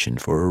attention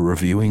for a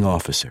reviewing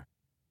officer.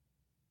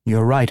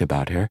 "You're right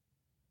about her.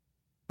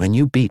 When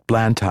you beat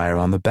Blantyre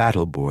on the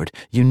battle board,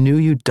 you knew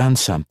you'd done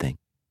something.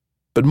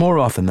 But more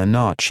often than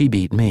not, she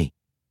beat me."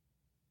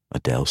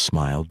 Adele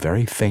smiled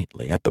very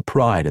faintly at the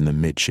pride in the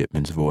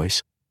midshipman's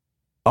voice,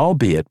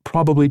 albeit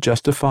probably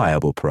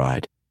justifiable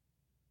pride.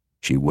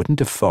 She wouldn't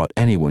have thought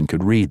anyone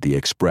could read the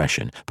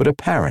expression, but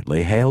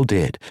apparently Hale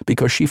did,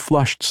 because she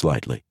flushed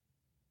slightly.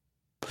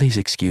 "Please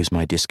excuse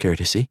my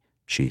discourtesy,"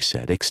 she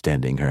said,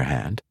 extending her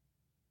hand.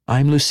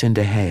 "I'm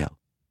Lucinda Hale."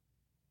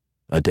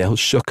 Adele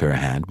shook her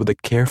hand with a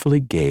carefully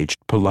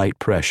gauged, polite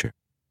pressure.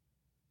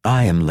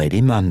 "I am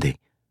Lady Mundy,"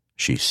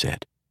 she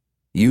said,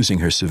 using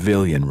her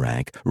civilian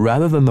rank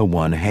rather than the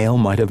one Hale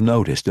might have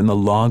noticed in the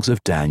logs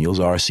of Daniel's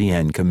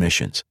RCN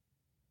commissions.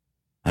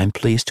 "I'm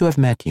pleased to have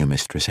met you,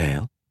 Mistress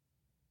Hale."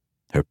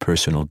 Her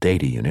personal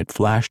data unit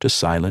flashed a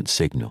silent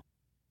signal.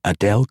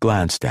 Adele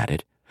glanced at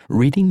it,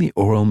 reading the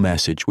oral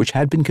message which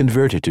had been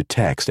converted to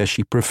text as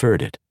she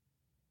preferred it.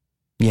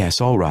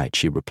 "Yes, all right,"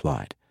 she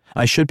replied.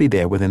 "I should be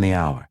there within the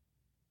hour."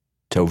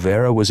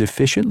 Tovera was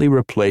efficiently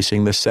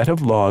replacing the set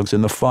of logs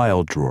in the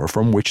file drawer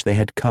from which they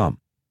had come.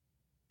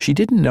 She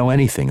didn't know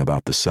anything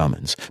about the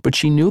summons, but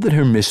she knew that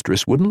her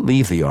mistress wouldn't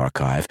leave the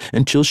archive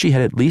until she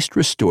had at least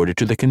restored it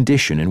to the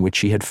condition in which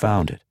she had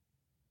found it.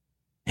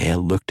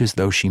 Hale looked as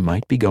though she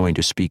might be going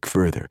to speak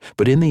further,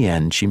 but in the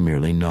end she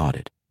merely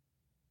nodded.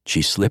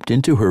 She slipped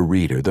into her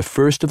reader the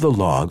first of the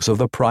logs of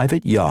the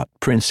private yacht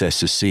Princess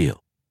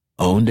Cecile,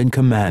 owned and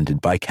commanded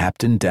by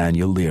Captain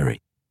Daniel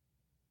Leary.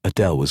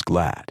 Adele was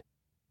glad.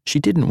 She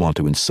didn't want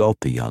to insult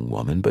the young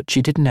woman, but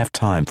she didn't have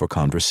time for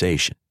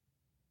conversation.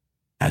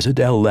 As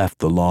Adele left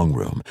the long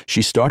room,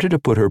 she started to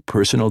put her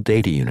personal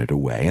data unit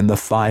away in the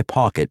thigh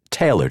pocket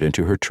tailored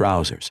into her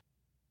trousers.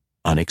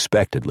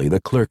 Unexpectedly,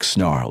 the clerk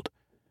snarled,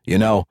 "You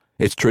know,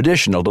 it's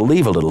traditional to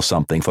leave a little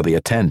something for the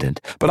attendant,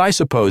 but I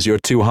suppose you're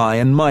too high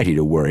and mighty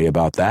to worry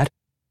about that."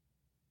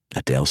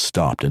 Adele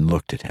stopped and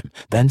looked at him,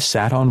 then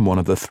sat on one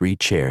of the 3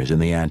 chairs in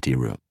the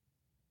anteroom.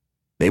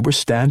 They were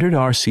standard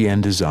RCN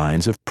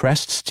designs of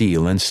pressed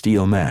steel and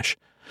steel mesh,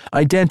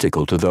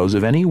 identical to those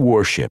of any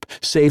warship,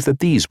 save that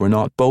these were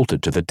not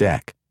bolted to the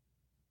deck.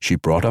 She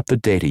brought up the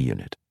data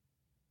unit.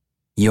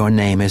 "Your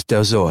name is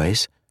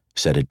Dozois,"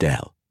 said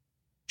Adele.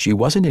 She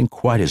wasn't in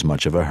quite as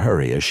much of a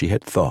hurry as she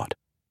had thought.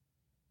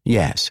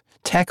 "Yes,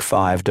 Tech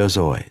 5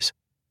 Dozois."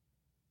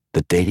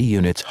 The data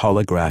unit's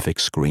holographic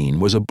screen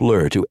was a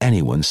blur to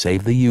anyone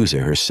save the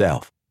user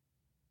herself.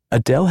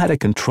 Adele had a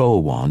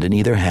control wand in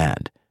either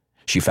hand.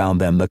 She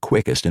found them the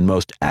quickest and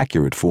most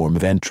accurate form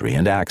of entry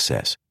and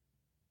access.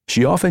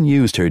 She often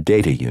used her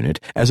data unit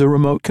as a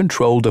remote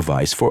control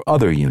device for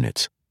other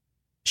units.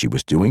 She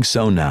was doing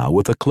so now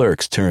with the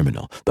clerk's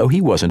terminal, though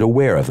he wasn't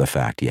aware of the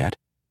fact yet.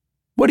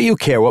 "What do you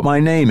care what my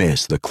name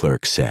is?" the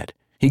clerk said.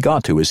 He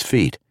got to his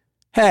feet.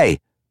 "Hey,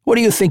 what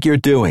do you think you're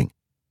doing?"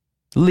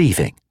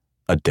 "Leaving,"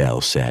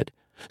 Adele said,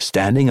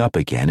 standing up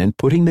again and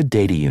putting the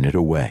data unit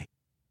away.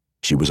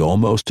 She was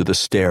almost to the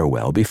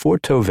stairwell before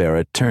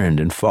Tovera turned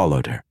and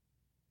followed her.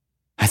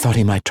 "I thought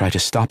he might try to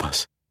stop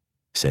us,"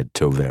 said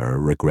Tovera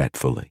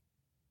regretfully.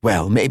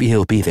 "Well, maybe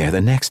he'll be there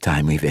the next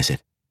time we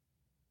visit."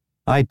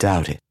 "I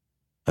doubt it,"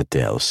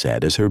 Adele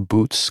said as her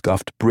boots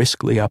scuffed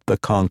briskly up the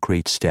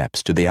concrete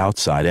steps to the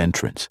outside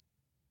entrance.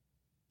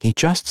 "He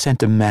just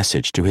sent a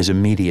message to his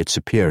immediate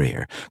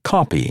superior,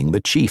 copying the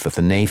chief of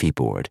the Navy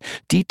Board,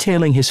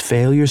 detailing his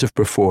failures of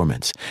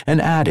performance and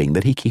adding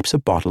that he keeps a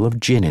bottle of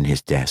gin in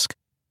his desk."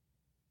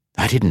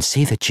 "I didn't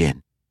see the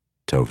gin,"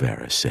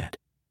 Tovera said.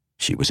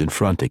 She was in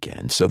front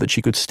again so that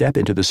she could step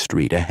into the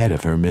street ahead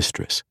of her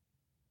mistress.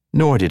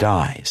 "Nor did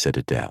I," said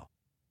Adele.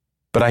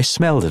 "But I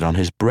smelled it on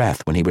his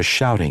breath when he was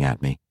shouting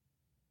at me."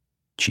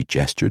 She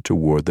gestured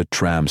toward the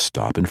tram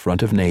stop in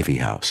front of Navy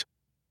House.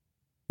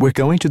 "We're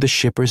going to the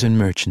Shippers and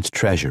Merchants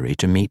Treasury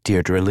to meet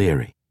Deirdre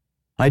Leary.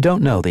 I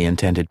don't know the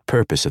intended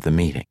purpose of the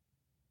meeting."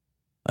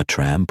 A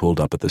tram pulled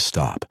up at the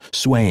stop,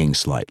 swaying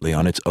slightly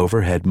on its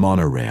overhead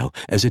monorail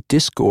as it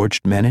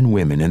disgorged men and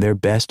women in their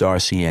best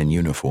RCN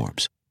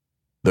uniforms.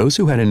 Those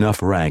who had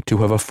enough rank to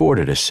have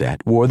afforded a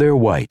set wore their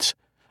whites,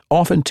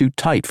 often too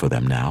tight for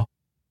them now.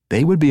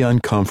 They would be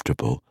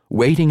uncomfortable,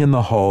 waiting in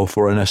the hall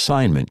for an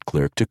assignment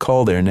clerk to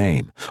call their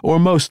name, or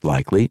most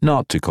likely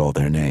not to call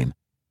their name.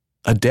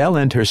 Adele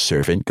and her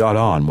servant got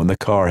on when the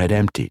car had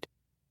emptied.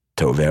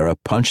 Tovera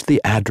punched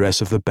the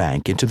address of the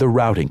bank into the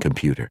routing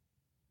computer.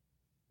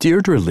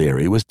 Deirdre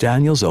Leary was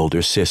Daniel's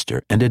older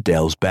sister and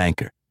Adele's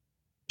banker.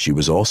 She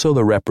was also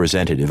the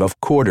representative of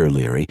Corder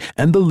Leary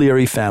and the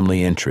Leary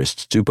family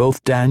interests to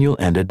both Daniel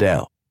and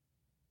Adele.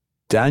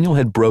 Daniel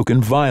had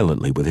broken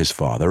violently with his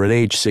father at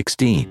age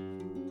 16.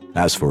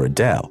 As for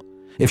Adele,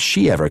 if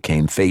she ever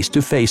came face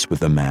to face with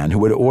the man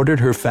who had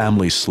ordered her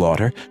family's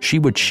slaughter, she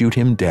would shoot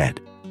him dead.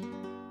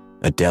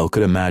 Adele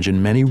could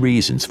imagine many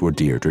reasons for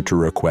Deirdre to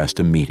request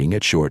a meeting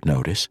at short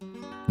notice.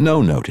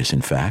 No notice,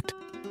 in fact.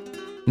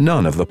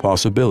 None of the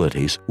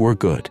possibilities were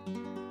good.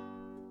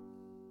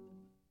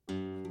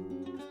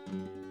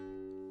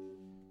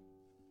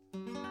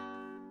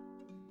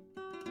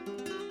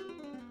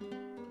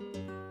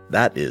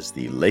 That is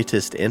the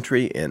latest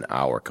entry in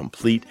our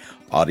complete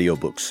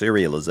audiobook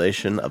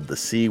serialization of The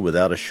Sea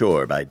Without a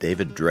Shore by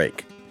David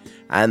Drake.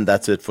 And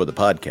that's it for the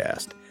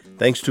podcast.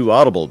 Thanks to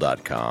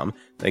Audible.com,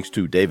 thanks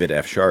to David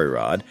F.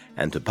 Sharirod,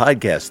 and to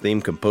podcast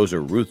theme composer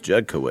Ruth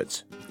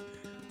Judkowitz.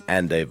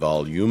 And a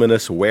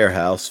voluminous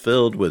warehouse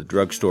filled with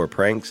drugstore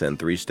pranks and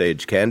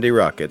three-stage candy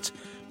rockets,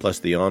 plus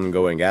the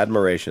ongoing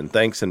admiration,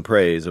 thanks, and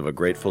praise of a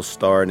grateful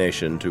star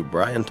nation to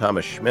Bryan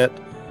Thomas Schmidt,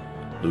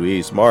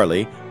 Louise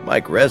Marley,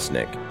 Mike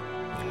Resnick,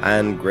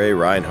 and Gray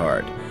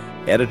Rinehart,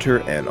 editor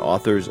and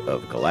authors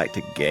of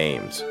Galactic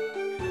Games.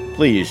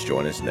 Please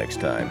join us next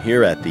time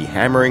here at the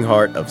hammering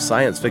heart of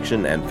science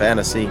fiction and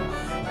fantasy,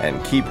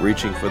 and keep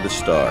reaching for the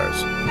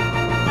stars.